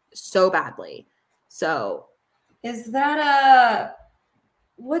 so badly. So, is that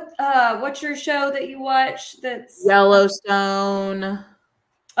what's your show that you watch? That's Yellowstone.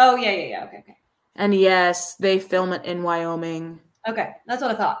 Oh yeah. Okay. And yes, they film it in Wyoming. Okay, that's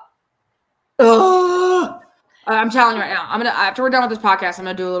what I thought. Oh, I'm telling you right now. I'm gonna after we're done with this podcast, I'm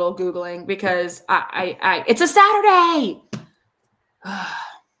gonna do a little Googling because I it's a Saturday.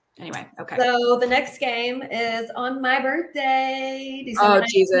 Anyway, okay. So the next game is on my birthday. December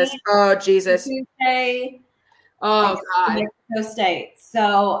 19th, oh Jesus. Tuesday. Oh God. Mexico State.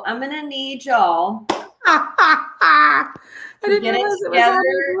 So I'm gonna need y'all to get it together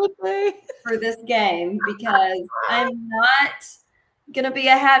for this game because I'm not gonna be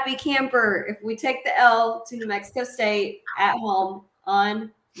a happy camper if we take the L to New Mexico State at home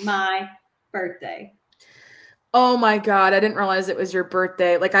on my birthday. Oh my God. I didn't realize it was your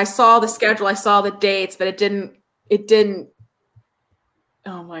birthday. Like I saw the schedule, I saw the dates, but it didn't.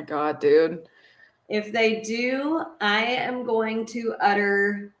 Oh my God, dude. If they do, I am going to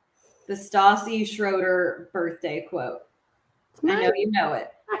utter the Stassi Schroeder birthday quote. I know you know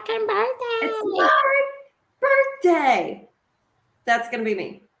it. Fucking birthday. It's my birthday. That's going to be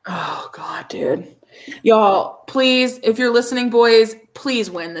me. Oh God, dude. Y'all, please, if you're listening, boys, please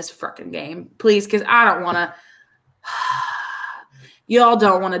win this fucking game. Please, because I don't want to. Y'all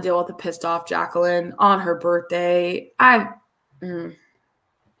don't want to deal with a pissed off Jacqueline on her birthday. And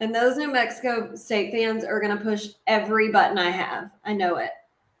those New Mexico State fans are going to push every button I have. I know it.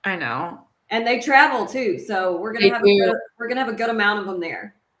 I know. And they travel too, so we're gonna have a good amount of them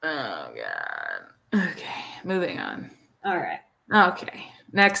there. Oh God. Okay, moving on. All right. Okay,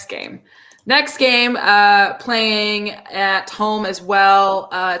 next game. Playing at home as well.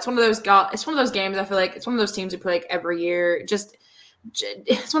 It's one of those games. I feel like it's one of those teams we play like every year.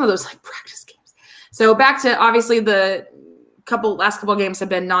 It's one of those like practice games. So back to obviously the last couple games have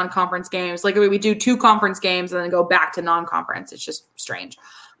been non-conference games. Like we do 2 conference games and then go back to non-conference. It's just strange.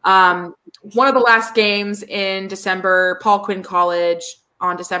 One of the last games in December, Paul Quinn College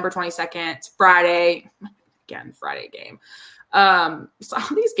on December 22nd. It's Friday. Again, Friday game. So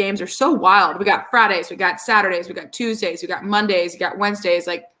these games are so wild. We got Fridays, we got Saturdays, we got Tuesdays, we got Mondays, we got Wednesdays.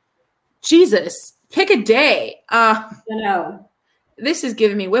 Like, Jesus, pick a day. I know. This is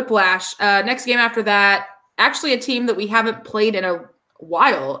giving me whiplash. Next game after that, actually a team that we haven't played in a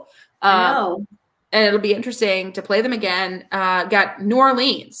while. I know. And it'll be interesting to play them again. Got New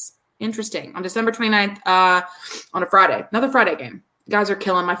Orleans. Interesting. On December 29th on a Friday. Another Friday game. You guys are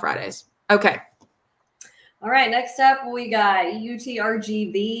killing my Fridays. Okay. All right. Next up, we got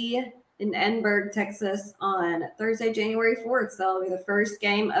UTRGV in Edinburgh, Texas on Thursday, January 4th. So that'll be the first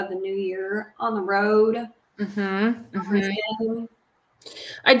game of the new year on the road.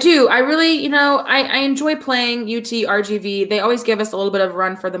 I do. I really, I enjoy playing UTRGV. They always give us a little bit of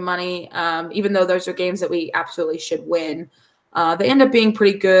run for the money, even though those are games that we absolutely should win. They end up being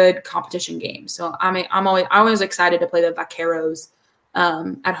pretty good competition games. So I'm always excited to play the Vaqueros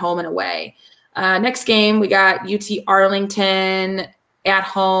at home and away. Next game, we got UT Arlington at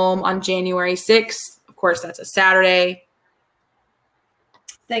home on January 6th. Of course, that's a Saturday.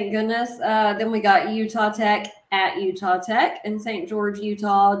 Thank goodness. Then we got Utah Tech at Utah Tech in St. George,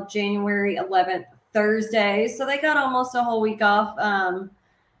 Utah, January 11th, Thursday. So they got almost a whole week off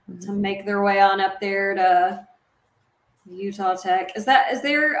to make their way on up there to Utah Tech. Is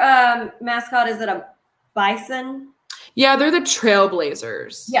their mascot? Is it a bison? Yeah, they're the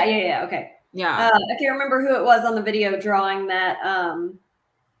Trailblazers. Yeah. Okay. Yeah. I can't remember who it was on the video drawing that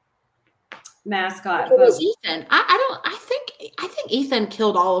mascot. It was Ethan. I think Ethan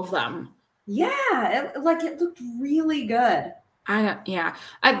killed all of them. Yeah, it looked really good. I know. Yeah.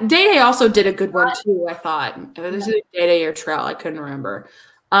 Day also did a good one too. I thought this is Day or Trail. I couldn't remember.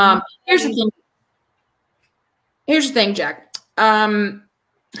 Here's the thing, Jack. I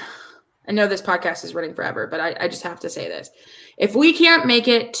know this podcast is running forever, but I just have to say this: if we can't make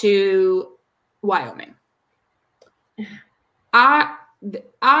it to Wyoming, I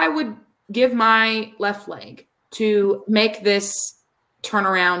would give my left leg to make this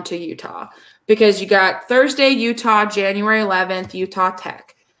turnaround to Utah, because you got Thursday, Utah, January 11th, Utah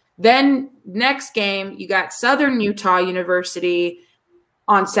Tech. Then next game, you got Southern Utah University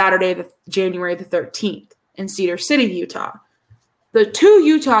on Saturday, January the 13th in Cedar City, Utah. The 2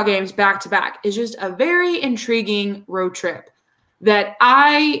 Utah games back to back is just a very intriguing road trip that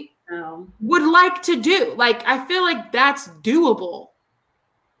I would like to do. Like, I feel like that's doable.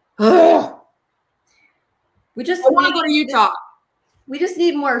 Ugh. I want to go to Utah. We just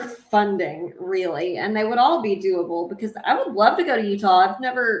need more funding, really, and they would all be doable, because I would love to go to Utah. I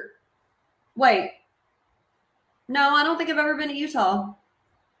don't think I've ever been to Utah.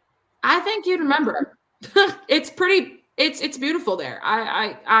 I think you'd remember. It's beautiful there.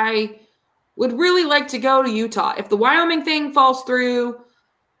 I would really like to go to Utah. If the Wyoming thing falls through,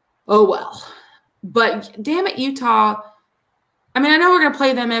 oh well. But damn it, Utah. I mean, I know we're going to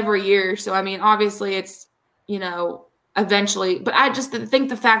play them every year. So, I mean, obviously it's, eventually. But I just think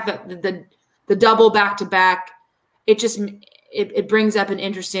the fact that the double back-to-back, it brings up an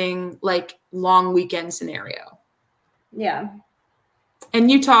interesting, like, long weekend scenario. Yeah.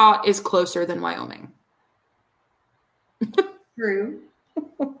 And Utah is closer than Wyoming. True.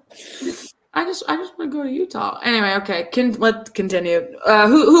 I just want to go to Utah. Anyway, okay. Let's continue.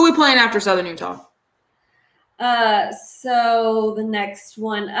 Who are we playing after Southern Utah? So the next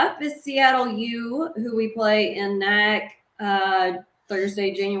one up is Seattle U, who we play in NAC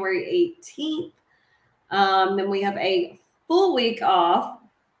Thursday, January 18th. Then we have a full week off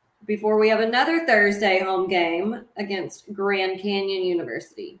before we have another Thursday home game against Grand Canyon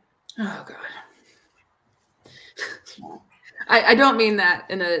University. Oh, God. I don't mean that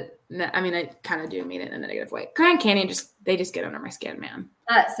I kind of do mean it in a negative way. Grand Canyon they just get under my skin, man.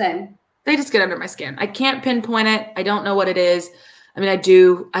 Same. They just get under my skin. I can't pinpoint it. I don't know what it is. I mean, I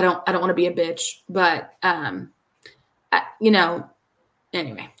do. I don't want to be a bitch, but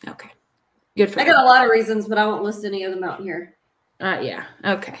anyway, okay. Good for I got a lot of reasons, but I won't list any of them out here. Yeah.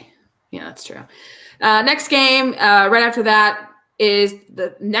 Okay. Yeah, that's true. Next game, right after that is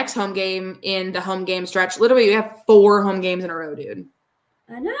the next home game in the home game stretch. Literally, we have 4 home games in a row, dude.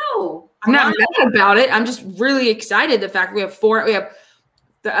 I know. I'm not mad about it. I'm just really excited. The fact we have 4. We have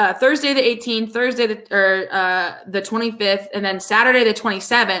Thursday the 18th, Thursday the 25th, and then Saturday the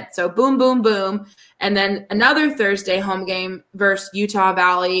 27th. So boom, boom, boom, and then another Thursday home game versus Utah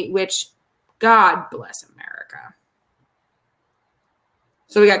Valley, which God bless America.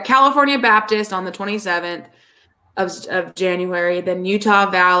 So we got California Baptist on the 27th of January. Then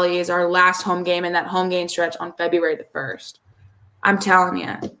Utah Valley is our last home game in that home game stretch on February the 1st. I'm telling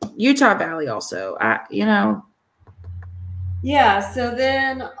you, Utah Valley also, Yeah, so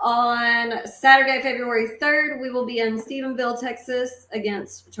then on Saturday, February 3rd, we will be in Stephenville, Texas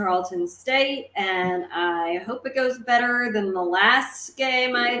against Charlton State, and I hope it goes better than the last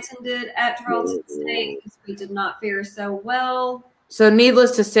game I attended at Charlton State because we did not fare so well. So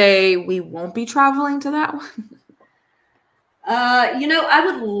needless to say, we won't be traveling to that one. I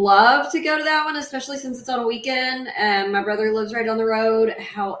would love to go to that one, especially since it's on a weekend and my brother lives right down the road.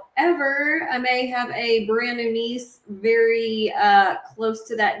 However, I may have a brand new niece very close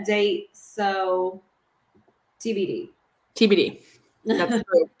to that date, so TBD.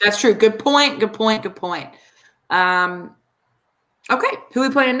 That's true. Good point. Okay, who are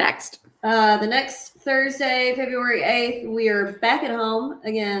we playing next? The next Thursday, February 8th, we are back at home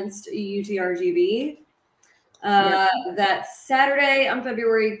against UTRGV. That Saturday on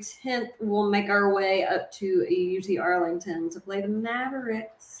February 10th, we'll make our way up to UT Arlington to play the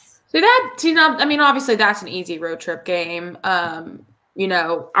Mavericks. Obviously that's an easy road trip game.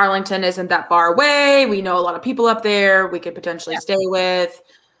 Arlington isn't that far away. We know a lot of people up there we could potentially stay with.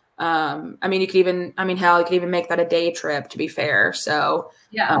 You could even make that a day trip, to be fair. So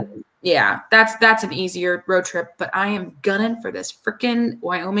that's an easier road trip, but I am gunning for this freaking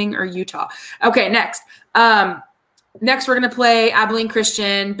Wyoming or Utah. Okay, next we're going to play Abilene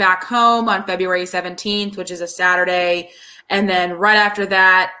Christian back home on February 17th, which is a Saturday. And then right after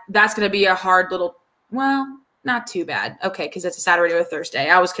that, that's going to be a hard little, not too bad. Okay. Cause it's a Saturday or a Thursday.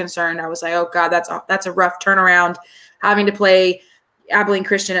 I was concerned. I was like, oh God, that's a rough turnaround, having to play Abilene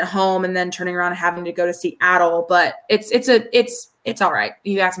Christian at home and then turning around and having to go to Seattle. But it's all right.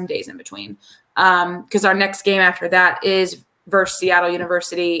 You got some days in between. Cause our next game after that is versus Seattle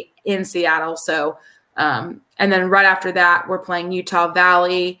University in Seattle. So, and then right after that, we're playing Utah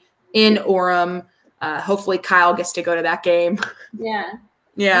Valley in Orem. Hopefully Kyle gets to go to that game. Yeah.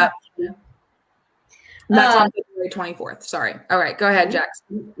 Yeah. That's on February 24th. Sorry. All right. Go ahead, Jax.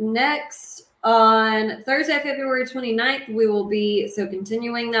 Next, on Thursday, February 29th, we will be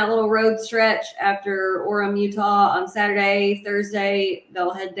continuing that little road stretch after Orem, Utah on Saturday. Thursday,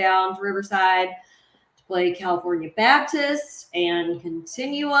 they'll head down to Riverside to play California Baptist and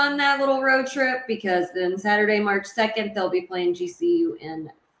continue on that little road trip because then Saturday, March 2nd, they'll be playing GCU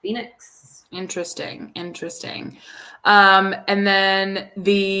in Phoenix. Interesting. And then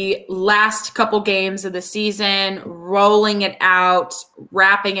the last couple games of the season, rolling it out,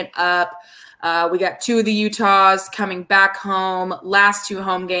 wrapping it up. We got 2 of the Utahs coming back home, last 2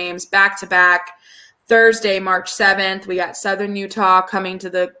 home games back to back. Thursday, March 7th, we got Southern Utah coming to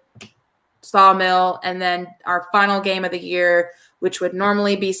the Sawmill. And then our final game of the year, which would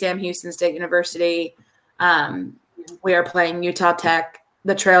normally be Sam Houston State University. We are playing Utah Tech,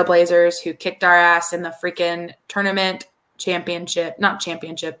 the Trailblazers, who kicked our ass in the freaking tournament championship, not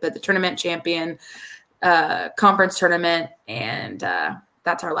championship, but the tournament champion conference tournament. And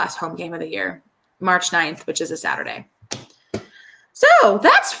that's our last home game of the year, March 9th, which is a Saturday. So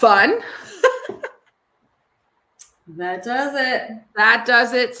that's fun. That does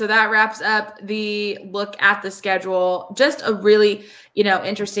it. So that wraps up the look at the schedule. Just a really,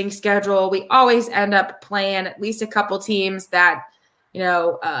 interesting schedule. We always end up playing at least a couple teams that,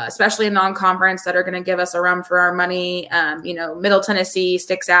 especially in non-conference, that are going to give us a run for our money. Middle Tennessee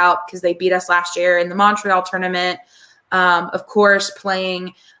sticks out because they beat us last year in the Montreal tournament. Of course,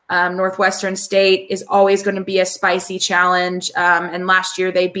 playing Northwestern State is always going to be a spicy challenge. And last year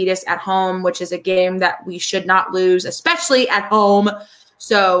they beat us at home, which is a game that we should not lose, especially at home.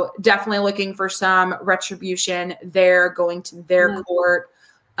 So definitely looking for some retribution there, going to their court.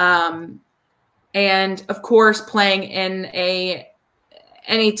 And of course, playing in any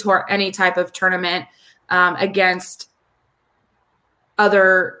type of tournament against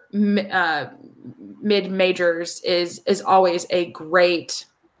other mid majors is always a great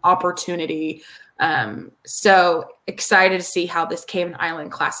opportunity. So excited to see how this Cayman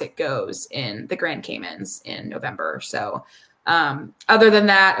Island Classic goes in the Grand Caymans in November. So other than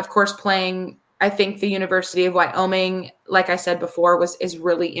that, of course, playing, I think the University of Wyoming, like I said before, is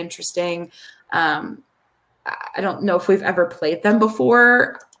really interesting. I don't know if we've ever played them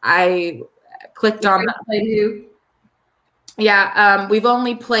before. I clicked on played who? Yeah, we've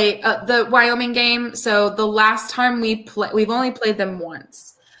only played the Wyoming game. So the last time we've only played them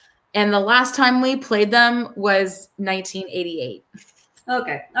once. And the last time we played them was 1988.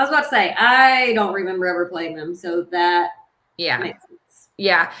 Okay. I was about to say, I don't remember ever playing them. So that makes sense.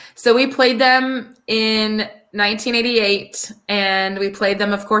 Yeah. So we played them in 1988, and we played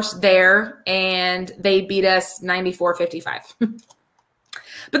them, of course, there, and they beat us 94-55.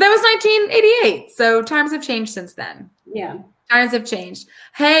 But that was 1988. So times have changed since then. Yeah. Times have changed.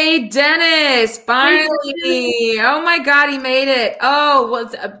 Hey, Dennis, finally. Oh my God, he made it. Oh,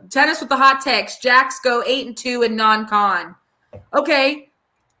 well, Dennis with the hot text. Jacks go 8-2 in non-con. Okay.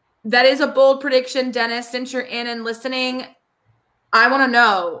 That is a bold prediction, Dennis. Since you're in and listening, I want to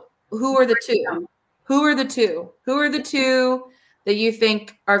know who are the two? Who are the two? Who are the two that you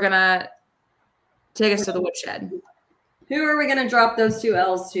think are going to take us to the woodshed? Who are we going to drop those 2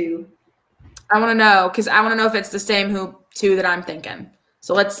 L's to? I want to know, because I want to know if it's the same two that I'm thinking.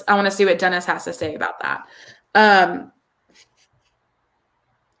 So I want to see what Dennis has to say about that.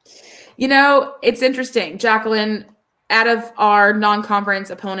 It's interesting. Jacqueline, out of our non-conference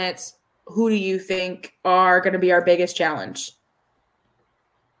opponents, who do you think are going to be our biggest challenge?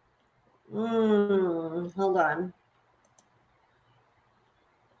 Hold on.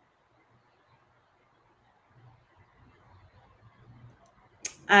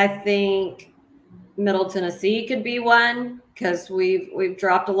 I think Middle Tennessee could be one, because we've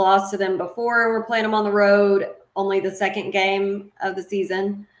dropped a loss to them before. We're playing them on the road, only the second game of the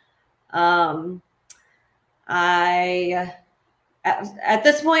season. At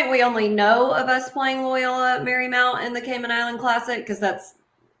this point, we only know of us playing Loyola Marymount in the Cayman Island Classic, because the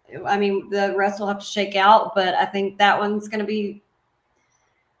rest will have to shake out. But I think that one's going to be,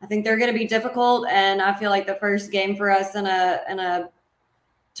 I think they're going to be difficult. And I feel like the first game for us in a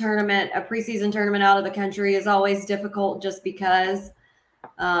tournament, a preseason tournament out of the country, is always difficult just because.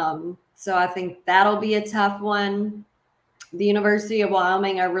 So I think that'll be a tough one. The University of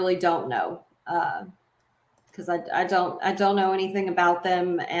Wyoming, I really don't know, because I don't know anything about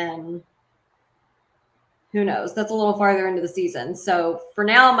them, and who knows? That's a little farther into the season. So for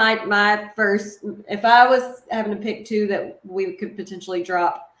now, my first, if I was having to pick 2 that we could potentially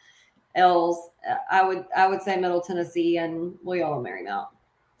drop L's, I would say Middle Tennessee and Loyola Marymount.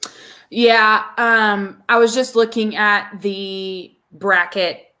 Yeah, I was just looking at the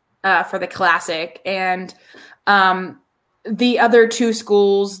bracket for the Classic, and the other 2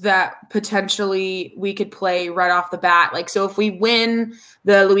 schools that potentially we could play right off the bat. Like, so if we win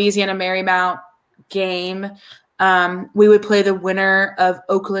the Louisiana Marymount game, we would play the winner of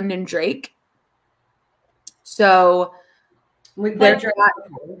Oakland and Drake. So we played Drake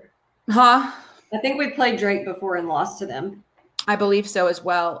before. Huh? I think we played Drake before and lost to them. I believe so as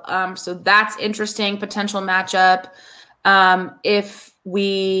well. So that's interesting potential matchup. If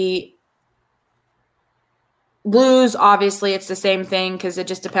we lose, obviously it's the same thing, because it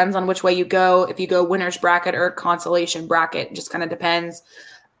just depends on which way you go. If you go winner's bracket or consolation bracket, it just kind of depends.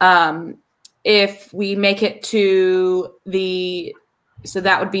 If we make it to so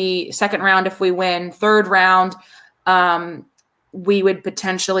that would be second round if we win. Third round, we would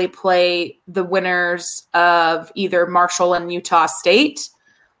potentially play the winners of either Marshall and Utah State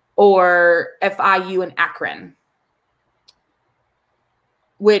or FIU and Akron,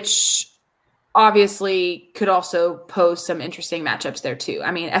 which obviously could also pose some interesting matchups there too.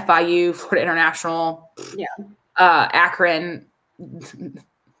 I mean, FIU, Florida International, Akron,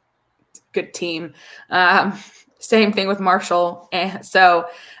 good team. Same thing with Marshall. And so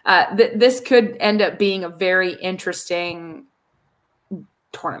this could end up being a very interesting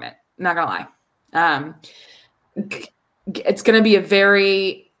tournament. Not gonna lie. It's gonna be a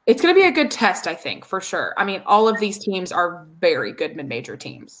good test, I think, for sure. I mean, all of these teams are very good mid-major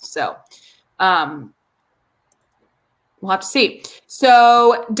teams. So we'll have to see.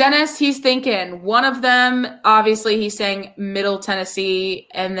 So Dennis, he's thinking one of them, obviously he's saying Middle Tennessee,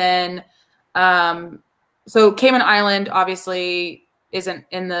 and then so Cayman Island, obviously isn't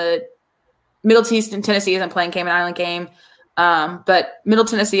in the Middle Tennessee isn't playing Cayman Island game. But Middle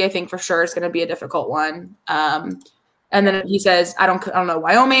Tennessee, I think for sure is going to be a difficult one. And then he says, I don't know,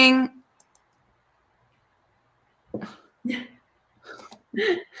 Wyoming.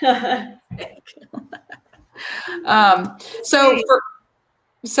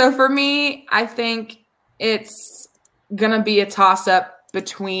 So for me, I think it's going to be a toss up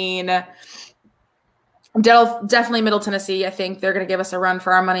between definitely Middle Tennessee. I think they're going to give us a run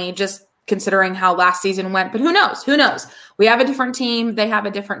for our money, just considering how last season went. But who knows? Who knows? We have a different team. They have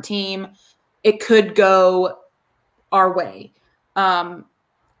a different team. It could go our way. I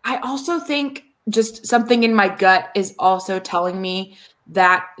also think just something in my gut is also telling me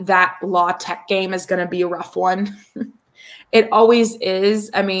that La Tech game is going to be a rough one. It always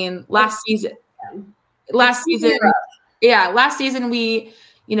is. I mean, last season we,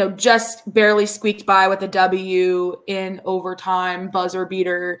 just barely squeaked by with a W in overtime, buzzer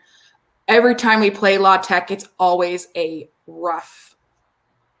beater. Every time we play La Tech, it's always a rough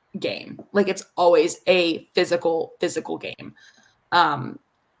game. Like, it's always a physical game.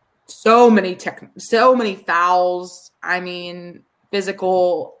 So many fouls. I mean,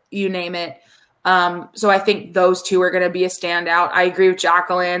 physical, you name it. So I think those two are going to be a standout. I agree with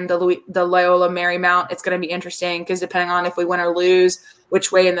Jacqueline, the Loyola Marymount. It's going to be interesting because depending on if we win or lose,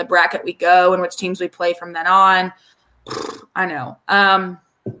 which way in the bracket we go and which teams we play from then on. I know.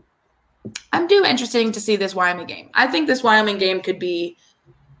 I'm interesting to see this Wyoming game. I think this Wyoming game could be,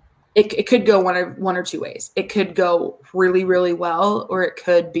 it could go one or two ways. It could go really, really well, or it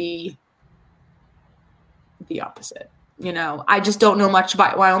could be the opposite. I just don't know much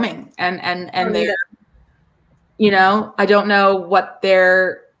about Wyoming and their, I don't know what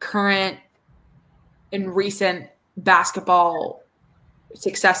their current and recent basketball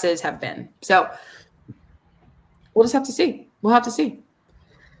successes have been. So we'll just have to see. We'll have to see.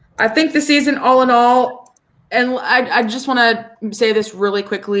 I think the season all in all, and I just want to say this really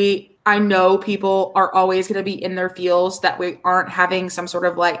quickly. I know people are always going to be in their feels that we aren't having some sort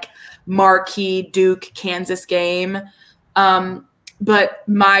of like marquee Duke Kansas game. But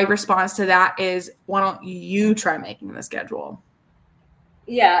my response to that is, why don't you try making the schedule?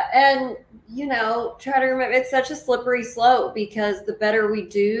 Yeah. And, try to remember, it's such a slippery slope because the better we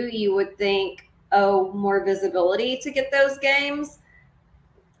do, you would think, more visibility to get those games.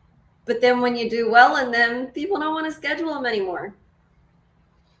 But then when you do well in them, people don't want to schedule them anymore.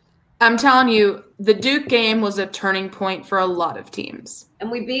 I'm telling you, the Duke game was a turning point for a lot of teams.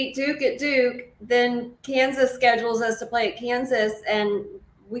 And we beat Duke at Duke. Then Kansas schedules us to play at Kansas, and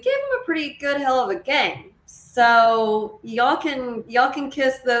we gave them a pretty good hell of a game. So y'all can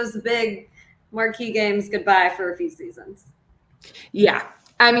kiss those big marquee games goodbye for a few seasons. Yeah.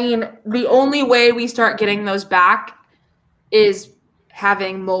 I mean, the only way we start getting those back is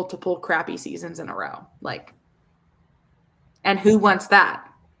having multiple crappy seasons in a row. And who wants that?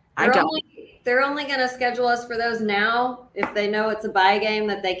 They're only going to schedule us for those now if they know it's a bye game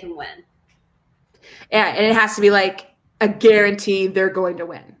that they can win. Yeah, and it has to be like a guarantee they're going to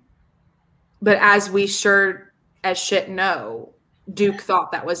win. But as we sure as shit know, Duke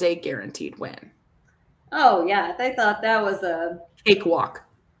thought that was a guaranteed win. Oh, yeah. They thought that was a cakewalk.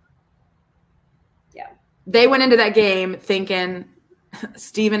 Yeah. They went into that game thinking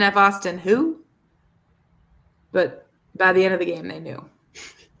Stephen F. Austin, who? But by the end of the game, they knew.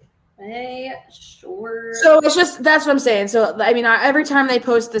 Sure. So that's what I'm saying. So, I mean, every time they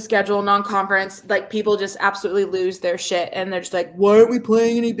post the schedule non-conference, people just absolutely lose their shit. And they're just like, why aren't we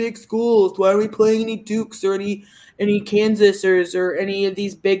playing any big schools? Why aren't we playing any Dukes or any Kansasers or any of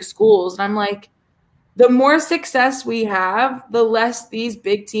these big schools? And I'm like, the more success we have, the less these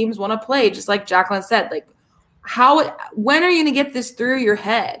big teams want to play. Just like Jacqueline said, when are you going to get this through your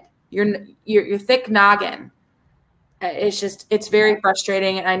head? Your thick noggin. It's very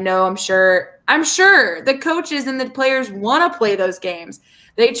frustrating. And I know I'm sure the coaches and the players want to play those games.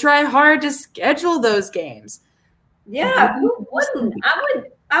 They try hard to schedule those games. Yeah, who wouldn't?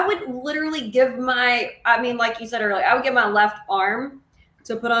 I would literally give like you said earlier, I would give my left arm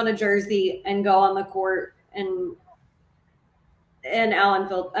to put on a jersey and go on the court in Allen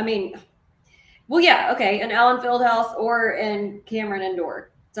Field. In Allen Fieldhouse or in Cameron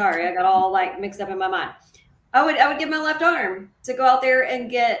Indoor. Sorry, I got all mixed up in my mind. I would give my left arm to go out there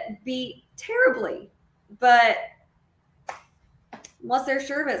and get beat terribly, but unless they're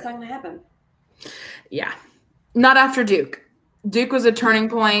sure of it, it's not going to happen. Yeah, not after Duke. Duke was a turning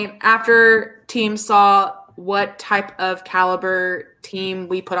point after teams saw what type of caliber team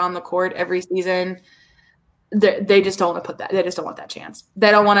we put on the court every season. they just don't want to put that. They just don't want that chance.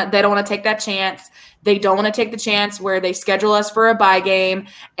 They don't want to take that chance. They don't want to take the chance where they schedule us for a bye game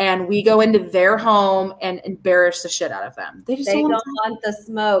and we go into their home and embarrass the shit out of them. They don't want the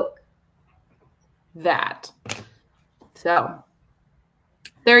smoke. That. So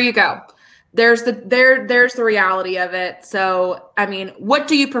there you go. There's the reality of it. So, I mean, what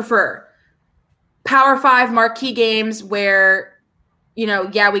do you prefer? Power 5 marquee games where,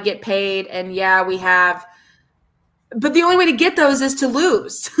 we get paid and we have, but the only way to get those is to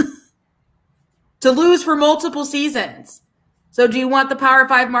lose, to lose for multiple seasons. So do you want the Power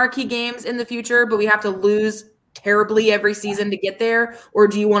 5 marquee games in the future, but we have to lose terribly every season to get there? Or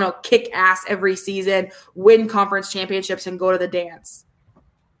do you want to kick ass every season, win conference championships, and go to the dance?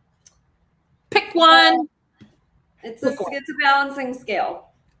 Pick one. It's a balancing scale.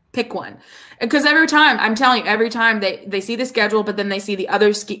 Pick one. Because every time they see the schedule, but then they see the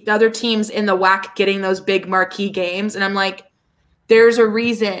other teams in the WAC getting those big marquee games. And I'm like, there's a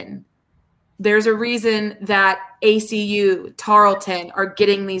reason. There's a reason that ACU, Tarleton are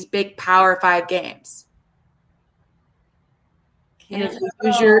getting these big Power 5 games. And if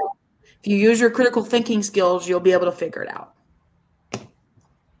you use your critical thinking skills, you'll be able to figure it out.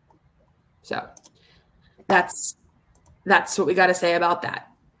 So that's what we got to say about that.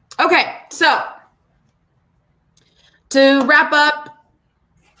 Okay, so to wrap up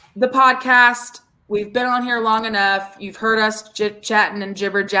the podcast, we've been on here long enough. You've heard us chatting and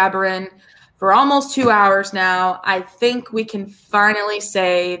jibber-jabbering for almost 2 hours now. I think we can finally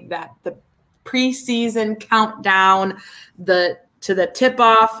say that the preseason countdown to the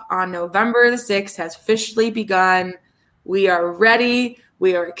tip-off on November the 6th has officially begun. We are ready.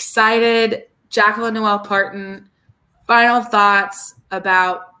 We are excited. Jacqueline Noel Parton, final thoughts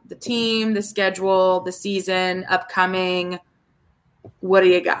about the team, the schedule, the season, upcoming. What do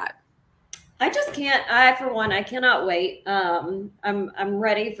you got? I cannot wait. I'm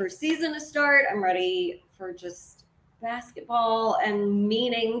ready for season to start. I'm ready for just basketball and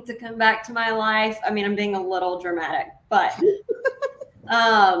meaning to come back to my life. I mean, I'm being a little dramatic, but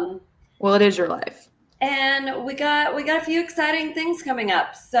well, it is your life. And we got a few exciting things coming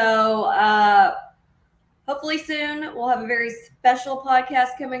up. So hopefully soon we'll have a very special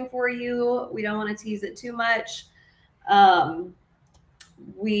podcast coming for you. We don't want to tease it too much.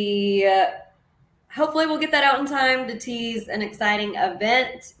 Hopefully we'll get that out in time to tease an exciting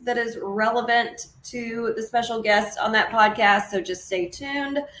event that is relevant to the special guest on that podcast. So just stay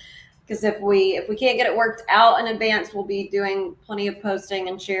tuned, because if we can't get it worked out in advance, we'll be doing plenty of posting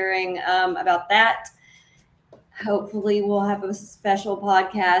and sharing about that. Hopefully we'll have a special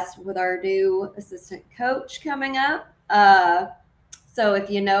podcast with our new assistant coach coming up. So if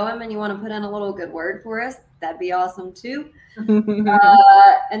you know him and you want to put in a little good word for us, that'd be awesome too.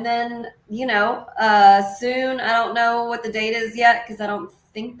 And then, soon, I don't know what the date is yet because I don't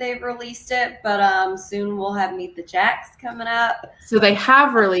think they've released it, but soon we'll have Meet the Jacks coming up. So they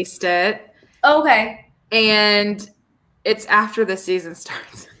have released it. Okay. And it's after the season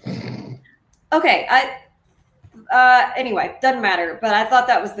starts. Okay. Anyway, doesn't matter, but I thought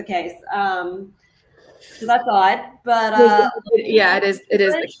that was the case. So that's odd, but yeah, it is the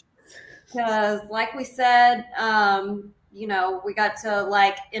case. Because like we said, we got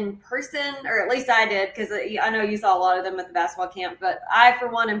to in person, or at least I did, because I know you saw a lot of them at the basketball camp, but I, for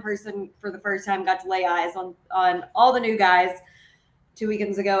one, in person for the first time got to lay eyes on all the new guys 2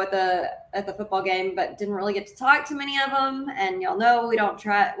 weekends ago at the football game, but didn't really get to talk to many of them. And y'all know we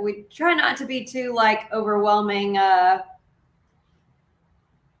try not to be too overwhelming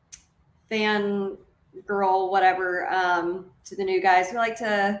fan girl, whatever, to the new guys. We like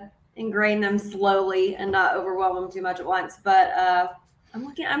to ingrain them slowly and not overwhelm them too much at once. But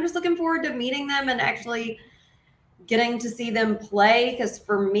I'm just looking forward to meeting them and actually getting to see them play. Because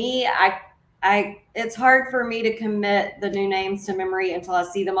for me, it's hard for me to commit the new names to memory until I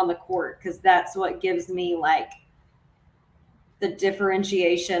see them on the court, because that's what gives me the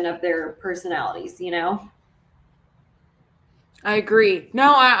differentiation of their personalities, I agree.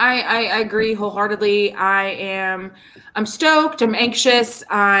 No, I agree wholeheartedly. I'm stoked. I'm anxious.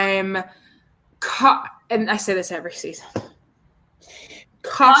 and I say this every season.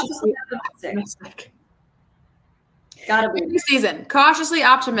 Cautiously optimistic. Gotta be. Every season, cautiously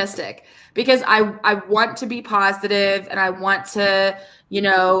optimistic, because I want to be positive and I want to,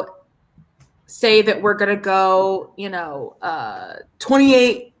 say that we're gonna go,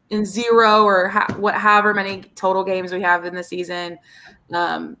 28-0 or however many total games we have in the season,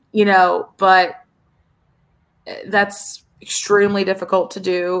 but that's extremely difficult to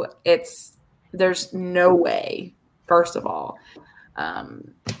do. There's no way, first of all.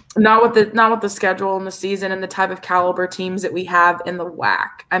 Not with the schedule and the season and the type of caliber teams that we have in the WAC.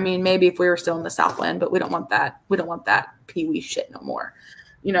 I mean, maybe if we were still in the Southland, but we don't want that. We don't want that pee-wee shit no more.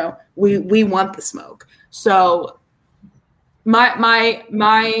 We want the smoke. So my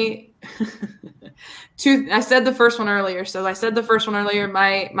I said the first one earlier.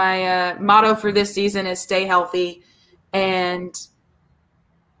 My motto for this season is stay healthy and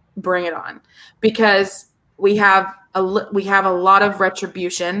bring it on, because we have a lot of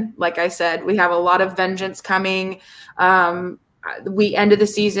retribution. Like I said, we have a lot of vengeance coming. We ended the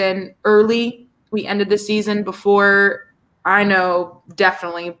season early. We ended the season before the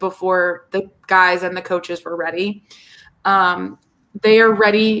guys and the coaches were ready. They are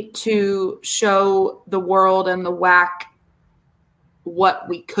ready to show the world and the WAC what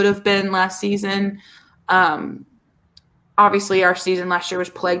we could have been last season. Obviously, our season last year was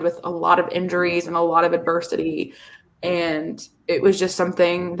plagued with a lot of injuries and a lot of adversity. And it was just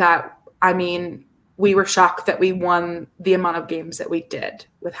something that, we were shocked that we won the amount of games that we did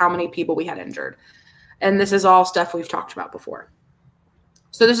with how many people we had injured. And this is all stuff we've talked about before.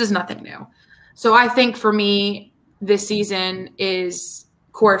 So this is nothing new. So I think for me, this season is,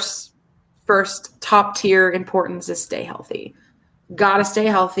 of course, first top tier importance is stay healthy. Gotta stay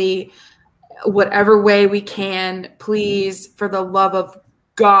healthy. Whatever way we can, please, for the love of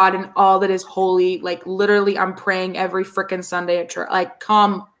God and all that is holy, like literally I'm praying every freaking Sunday at church. Like,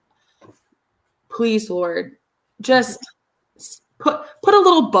 come, please, Lord, just put a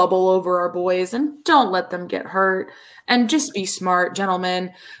little bubble over our boys and don't let them get hurt, and just be smart,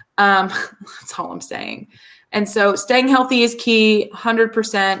 gentlemen. That's all I'm saying. And so staying healthy is key,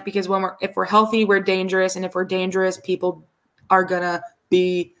 100%, because if we're healthy, we're dangerous. And if we're dangerous, people are going to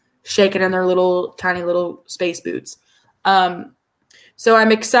be shaking in their tiny little space boots. So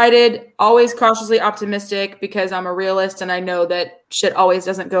I'm excited, always cautiously optimistic, because I'm a realist and I know that shit always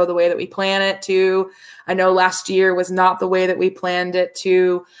doesn't go the way that we plan it to. I know last year was not the way that we planned it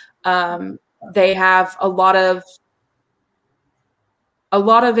to. They have a lot of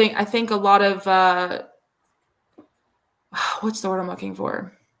what's the word I'm looking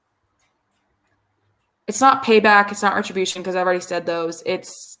for? It's not payback. It's not retribution, because I've already said those.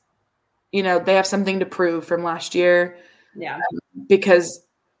 It's, they have something to prove from last year. Yeah. Because,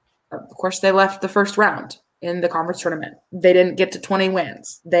 of course, they left the first round in the conference tournament. They didn't get to 20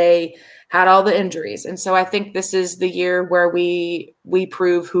 wins. They had all the injuries. And so I think this is the year where we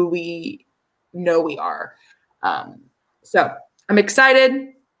prove who we know we are. So I'm excited.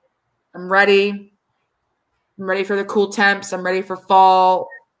 I'm ready. I'm ready for the cool temps. I'm ready for fall.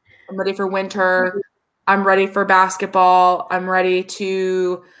 I'm ready for winter. I'm ready for basketball. I'm ready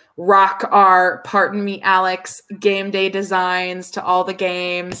to rock our, pardon me, Alex, game day designs to all the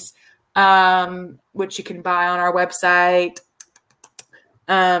games, which you can buy on our website.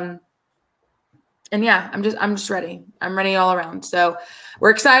 And yeah, I'm just ready. I'm ready all around. So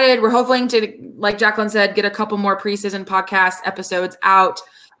we're excited. We're hoping to, like Jacqueline said, get a couple more preseason podcast episodes out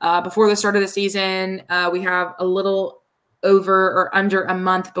before the start of the season. We have a little over or under a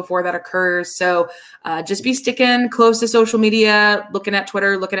month before that occurs. So just be sticking close to social media, looking at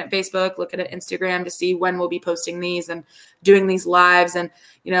Twitter, looking at Facebook, looking at Instagram to see when we'll be posting these and doing these lives. And,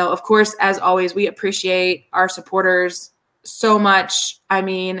 of course, as always, we appreciate our supporters so much.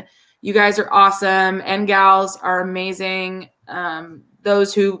 You guys are awesome, and gals are amazing.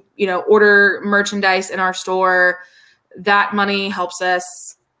 Those who, order merchandise in our store, that money helps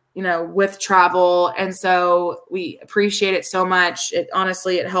us, with travel. And so we appreciate it so much. It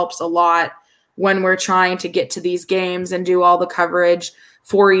helps a lot when we're trying to get to these games and do all the coverage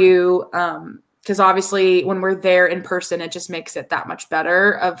for you. Because obviously when we're there in person, it just makes it that much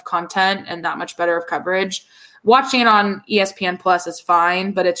better of content and that much better of coverage. Watching it on ESPN Plus is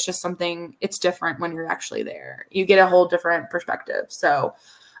fine, but it's just it's different when you're actually there. You get a whole different perspective. So,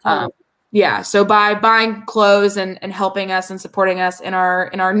 yeah. So by buying clothes and helping us and supporting us in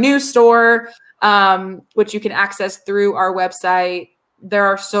our new store, which you can access through our website, there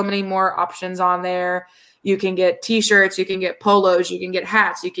are so many more options on there. You can get t-shirts, you can get polos, you can get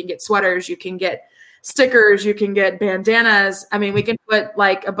hats, you can get sweaters, you can get stickers, you can get bandanas. We can put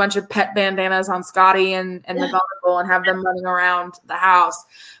like a bunch of pet bandanas on Scotty and the McGonagall and have them running around the house.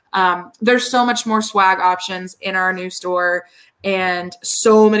 There's so much more swag options in our new store, and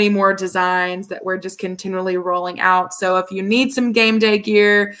so many more designs that we're just continually rolling out. So if you need some game day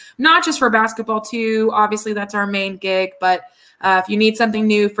gear, not just for basketball too, obviously that's our main gig, but if you need something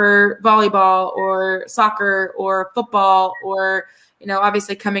new for volleyball or soccer or football, or,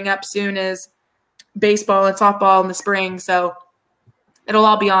 obviously coming up soon is baseball and softball in the spring. So It'll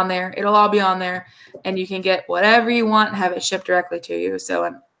all be on there. It'll all be on there, and you can get whatever you want and have it shipped directly to you.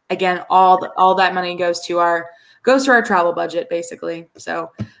 So again, all that money goes to our travel budget, basically.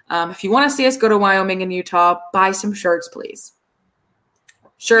 So if you want to see us go to Wyoming and Utah, buy some shirts, please.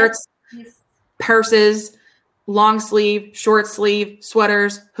 Shirts, yes. Purses, long sleeve, short sleeve,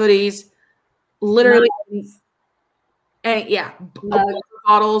 sweaters, hoodies, literally.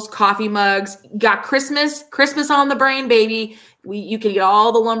 Bottles, coffee mugs. Got Christmas on the brain, baby. You can get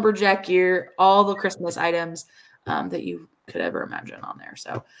all the lumberjack gear, all the Christmas items that you could ever imagine on there.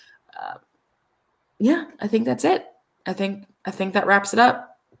 So, I think that's it. I think that wraps it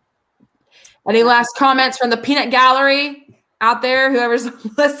up. Any last comments from the peanut gallery out there? Whoever's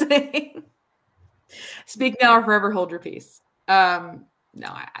listening, speak now or forever hold your peace. No,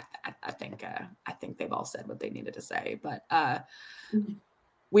 I think they've all said what they needed to say. But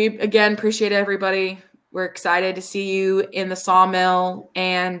we again appreciate everybody. We're excited to see you in the Sawmill.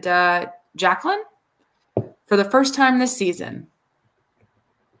 And Jacqueline, for the first time this season,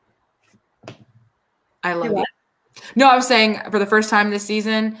 I love you. No, I was saying for the first time this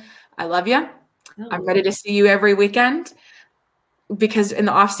season, I love you. Oh. I'm ready to see you every weekend because in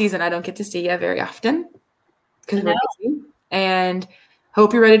the off season, I don't get to see you very often because we're busy. And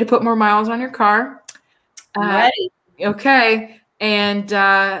hope you're ready to put more miles on your car. Ready. Okay. And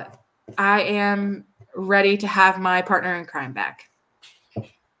I am ready to have my partner in crime back.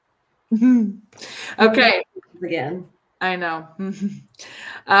 Okay. Again. I know.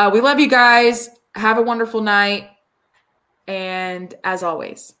 We love you guys. Have a wonderful night. And as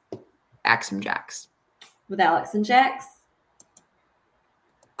always, Axe and Jax. With Alex and Jax.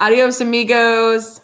 Adios, amigos.